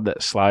rod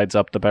that slides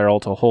up the barrel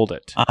to hold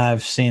it.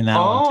 I've seen that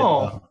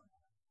one too.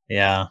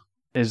 Yeah.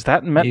 Is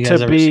that meant You guys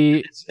to ever be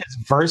It's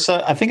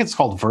Versa. I think it's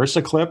called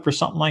Versa Clip or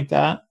something like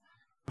that.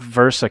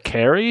 Versa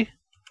Carry?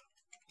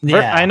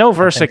 Yeah, I know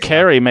Versa think so.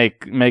 Carry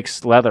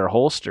makes leather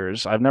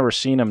holsters. I've never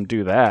seen them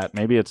do that.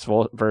 Maybe it's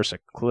Versa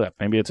Clip.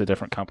 Maybe it's a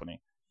different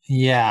company.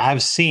 Yeah,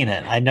 I've seen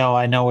it. I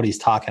know what he's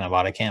talking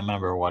about. I can't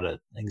remember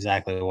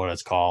exactly what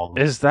it's called.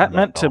 Is that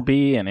meant to though.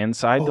 be an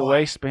inside the Boy.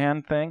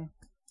 waistband thing?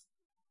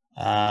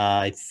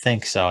 I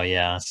think so.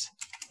 Yes.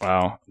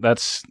 Wow,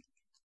 that's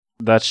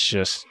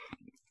just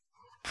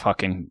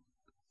fucking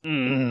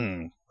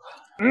Yeah.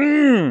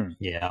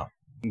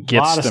 gets A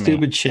lot of to me.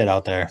 stupid shit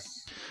out there.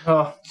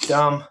 Oh,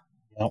 dumb.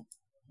 Yep.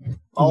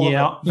 All of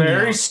Yeah, it.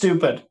 Very yeah.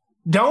 stupid.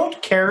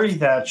 Don't carry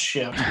that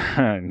shit.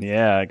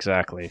 Yeah,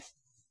 exactly.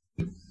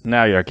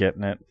 Now you're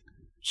getting it.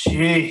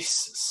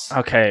 Jesus.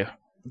 Okay,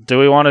 do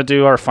we want to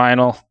do our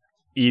final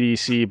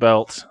EDC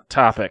belt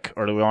topic,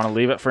 or do we want to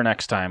leave it for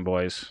next time,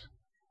 boys?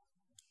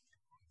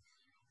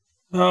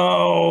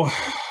 Oh.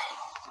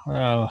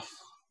 Well,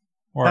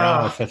 we're an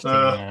hour 15,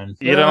 man.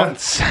 You don't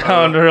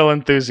sound real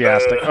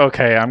enthusiastic.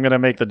 Okay, I'm gonna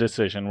make the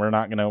decision. We're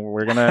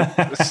gonna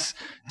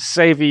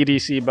save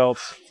EDC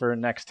belts for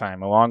next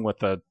time, along with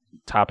the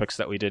topics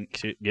that we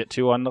didn't get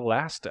to on the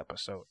last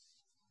episode.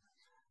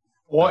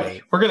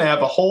 Boy, we're going to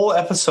have a whole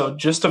episode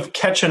just of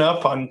catching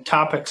up on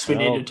topics we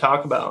need to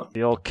talk about.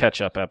 The old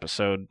catch-up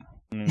episode.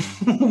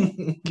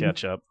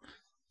 Catch-up.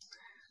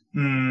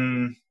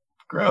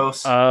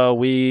 Gross.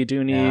 We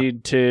do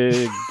need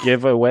to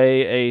give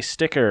away a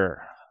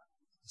sticker.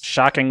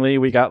 Shockingly,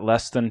 we got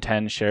less than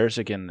 10 shares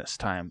again this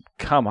time.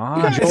 Come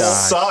on, you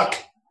guys suck.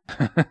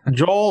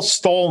 Joel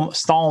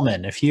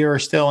Stallman, if you're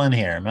still in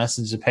here,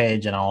 message the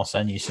page and I'll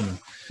send you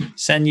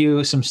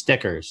some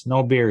stickers.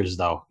 No beers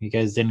though. You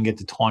guys didn't get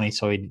to 20,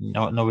 so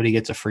nobody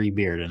gets a free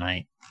beer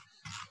tonight.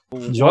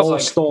 Joel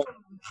Stallman.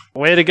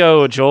 Way to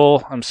go,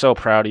 Joel. I'm so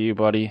proud of you,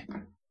 buddy.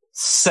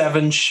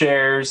 7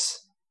 shares.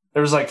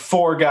 There was like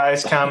 4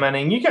 guys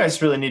commenting. You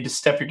guys really need to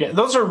step your game.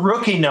 Those are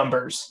rookie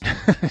numbers.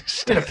 You're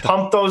going to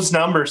pump those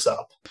numbers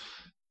up.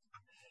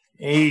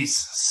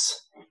 Jesus.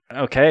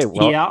 Okay,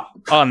 well, Yeah.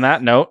 on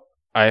that note,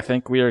 I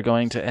think we are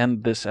going to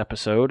end this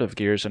episode of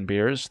Gears and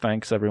Beers.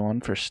 Thanks, everyone,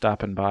 for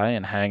stopping by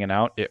and hanging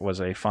out. It was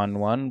a fun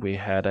one. We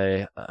had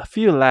a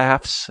few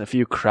laughs, a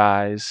few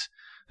cries.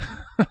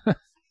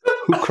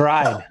 Who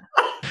cried?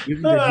 Did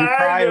you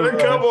cry? I did a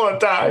couple of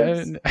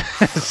times.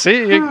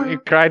 See, you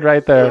cried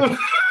right there.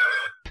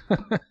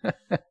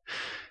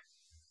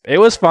 It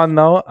was fun,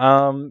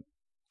 though.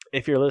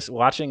 If you're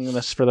watching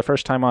this for the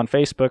first time on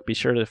Facebook, be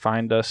sure to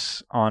find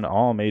us on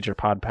all major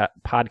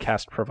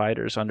podcast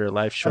providers under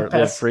Life Short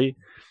Live Free.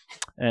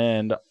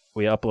 And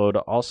we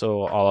upload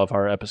also all of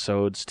our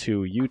episodes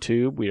to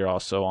YouTube. We are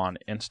also on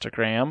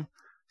Instagram.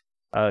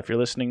 If you're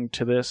listening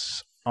to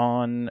this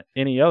on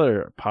any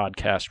other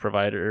podcast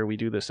provider, we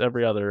do this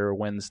every other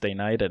Wednesday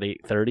night at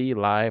 8:30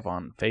 live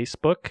on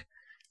Facebook.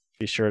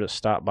 Be sure to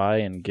stop by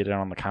and get in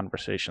on the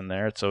conversation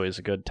there. It's always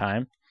a good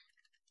time.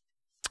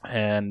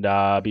 And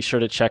be sure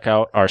to check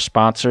out our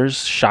sponsors,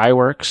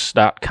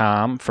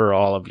 Shyworks.com, for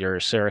all of your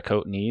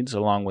Cerakote needs,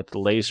 along with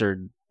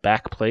lasered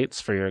backplates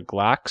for your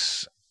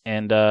Glocks,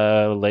 and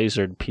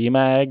lasered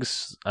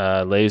PMags,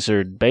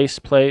 lasered base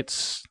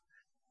plates.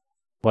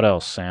 What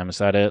else, Sam? Is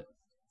that it?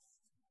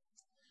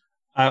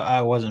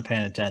 I wasn't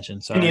paying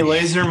attention. Sorry. Can you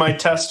laser my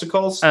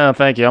testicles? Oh,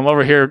 thank you. I'm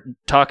over here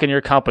talking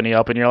your company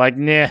up, and you're like,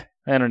 nah,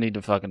 I don't need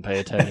to fucking pay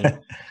attention.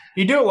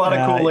 You do a lot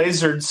of cool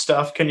lasered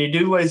stuff. Can you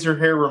do laser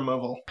hair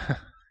removal?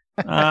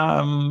 I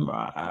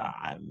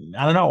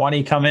don't know. Why don't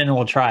you come in and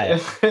we'll try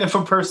it? If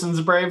a person's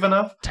brave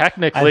enough.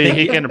 Technically,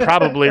 he can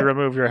probably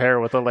remove your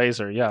hair with a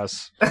laser.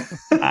 Yes.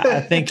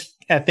 I think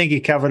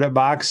you covered it.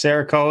 Box,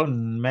 Cerakote,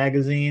 and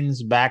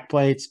magazines,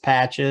 backplates,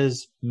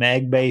 patches,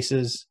 mag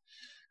bases.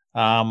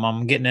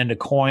 I'm getting into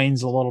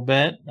coins a little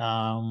bit,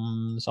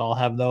 so I'll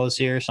have those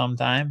here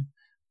sometime.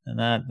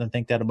 And I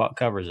think that about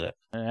covers it.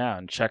 Yeah,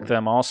 and check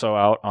them also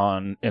out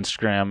on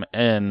Instagram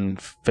and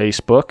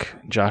Facebook.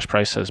 Josh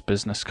Price has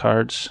business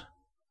cards.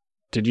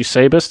 Did you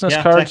say business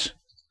cards?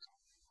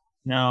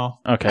 No.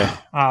 Okay.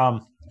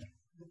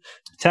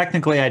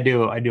 Technically, I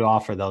do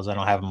offer those. I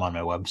don't have them on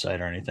my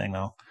website or anything,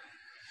 though.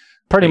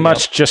 Pretty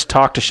much just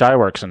talk to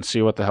Shyworks and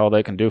see what the hell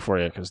they can do for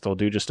you, because they'll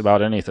do just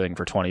about anything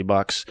for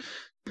 $20.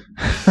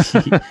 It's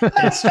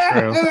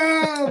true.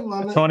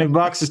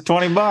 $20 is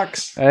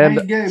 $20. And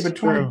I ain't gay, but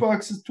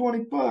 $20 is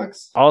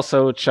 $20.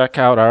 Also, check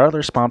out our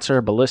other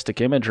sponsor, Ballistic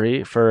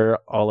Imagery, for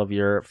all of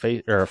your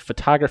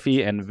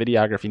photography and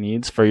videography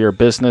needs for your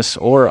business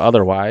or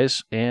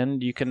otherwise.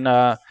 And you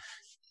can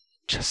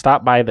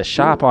stop by the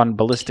shop on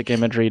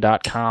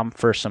ballisticimagery.com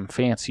for some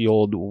fancy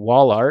old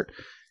wall art.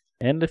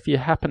 And if you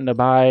happen to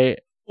buy...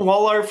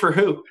 Wall art for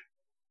who?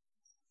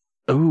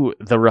 Ooh,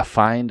 the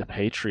Refined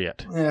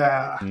Patriot.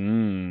 Yeah.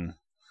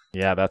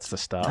 Yeah, that's the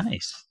stuff.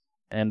 Nice.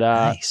 And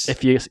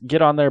if you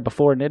get on there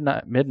before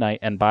midnight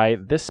and buy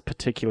this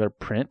particular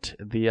print,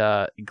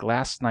 the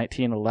Glass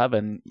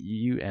 1911,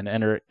 and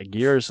enter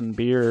Gears and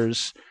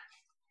Beers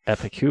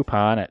Epic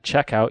coupon at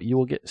checkout, you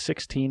will get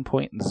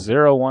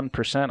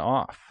 16.01%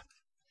 off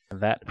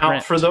that print.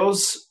 Now, for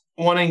those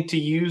wanting to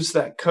use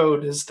that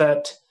code, is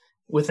that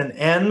with an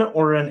N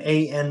or an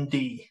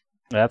A-N-D?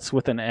 That's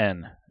with an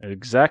N.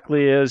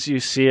 Exactly as you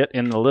see it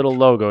in the little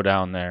logo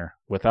down there,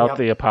 without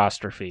the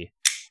apostrophe.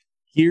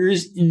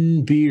 Gears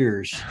and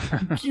Beers.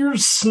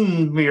 Gears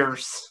and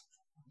Beers.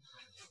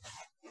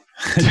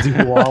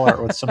 Do wall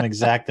art with some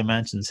exact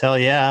dimensions. Hell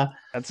yeah.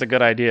 That's a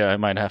good idea. I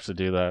might have to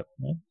do that.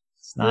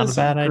 It's not a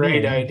bad idea.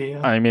 Great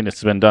idea. I mean,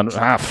 it's been done.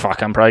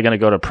 Fuck. I'm probably going to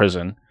go to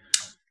prison.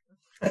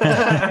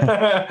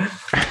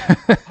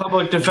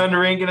 Public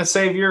defender ain't going to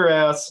save your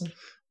ass.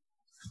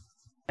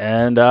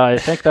 And I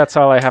think that's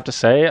all I have to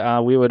say.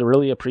 We would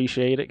really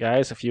appreciate it,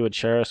 guys, if you would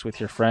share us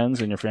with your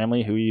friends and your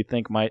family who you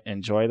think might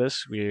enjoy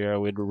this. We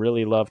would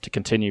really love to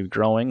continue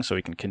growing, so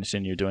we can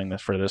continue doing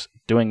this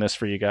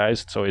for you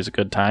guys. It's always a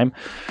good time.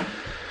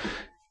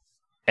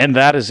 And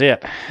that is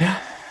it. Yeah.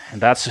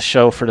 And that's the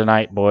show for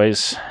tonight,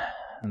 boys.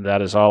 And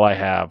that is all I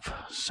have.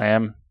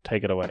 Sam,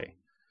 take it away.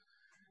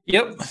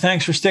 Yep.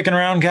 Thanks for sticking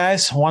around,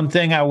 guys. One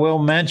thing I will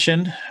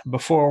mention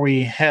before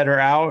we head her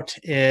out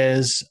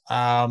is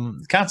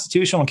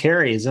constitutional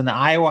carry is in the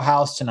Iowa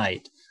House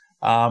tonight,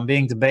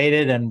 being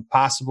debated and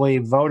possibly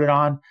voted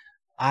on.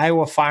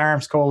 Iowa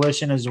Firearms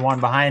Coalition is the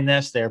one behind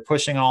this. They're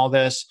pushing all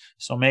this.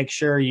 So make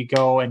sure you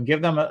go and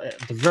give them, at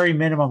the very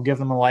minimum, give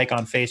them a like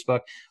on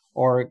Facebook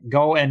or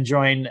go and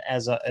join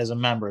as a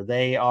member.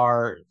 They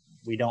are,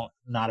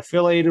 not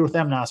affiliated with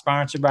them, not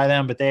sponsored by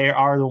them, but they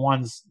are the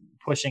ones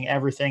pushing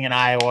everything in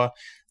Iowa.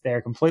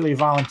 They're completely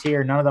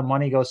volunteer. None of the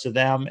money goes to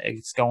them.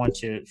 It's going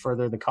to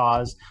further the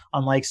cause.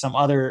 Unlike some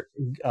other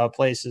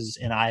places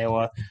in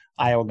Iowa,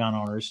 Iowa gun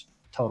owners,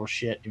 total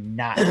shit. Do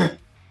not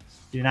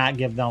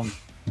give them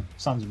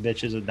sons of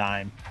bitches a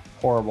dime.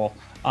 Horrible.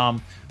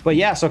 But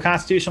yeah, so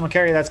constitutional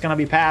carry, that's going to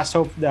be passed.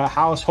 The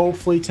House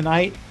hopefully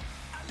tonight.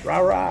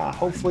 Rah.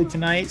 Hopefully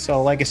tonight.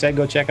 So like I said,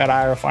 go check out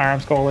Iowa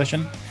Firearms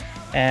Coalition.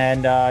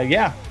 And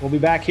we'll be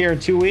back here in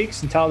 2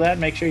 weeks. Until then,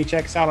 make sure you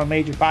check us out on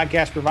major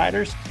podcast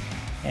providers.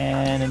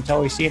 And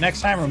until we see you next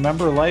time,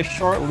 remember, life's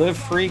short, live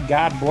free,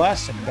 God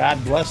bless, and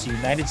God bless the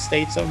United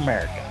States of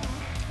America.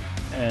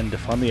 And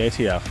defund the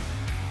ATF.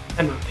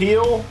 And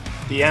repeal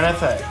the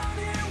NFA.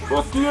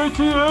 Fuck the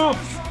ATF!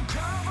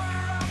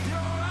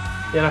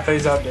 The NFA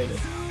is outdated.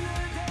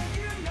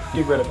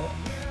 Get rid of it.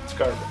 It's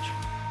garbage.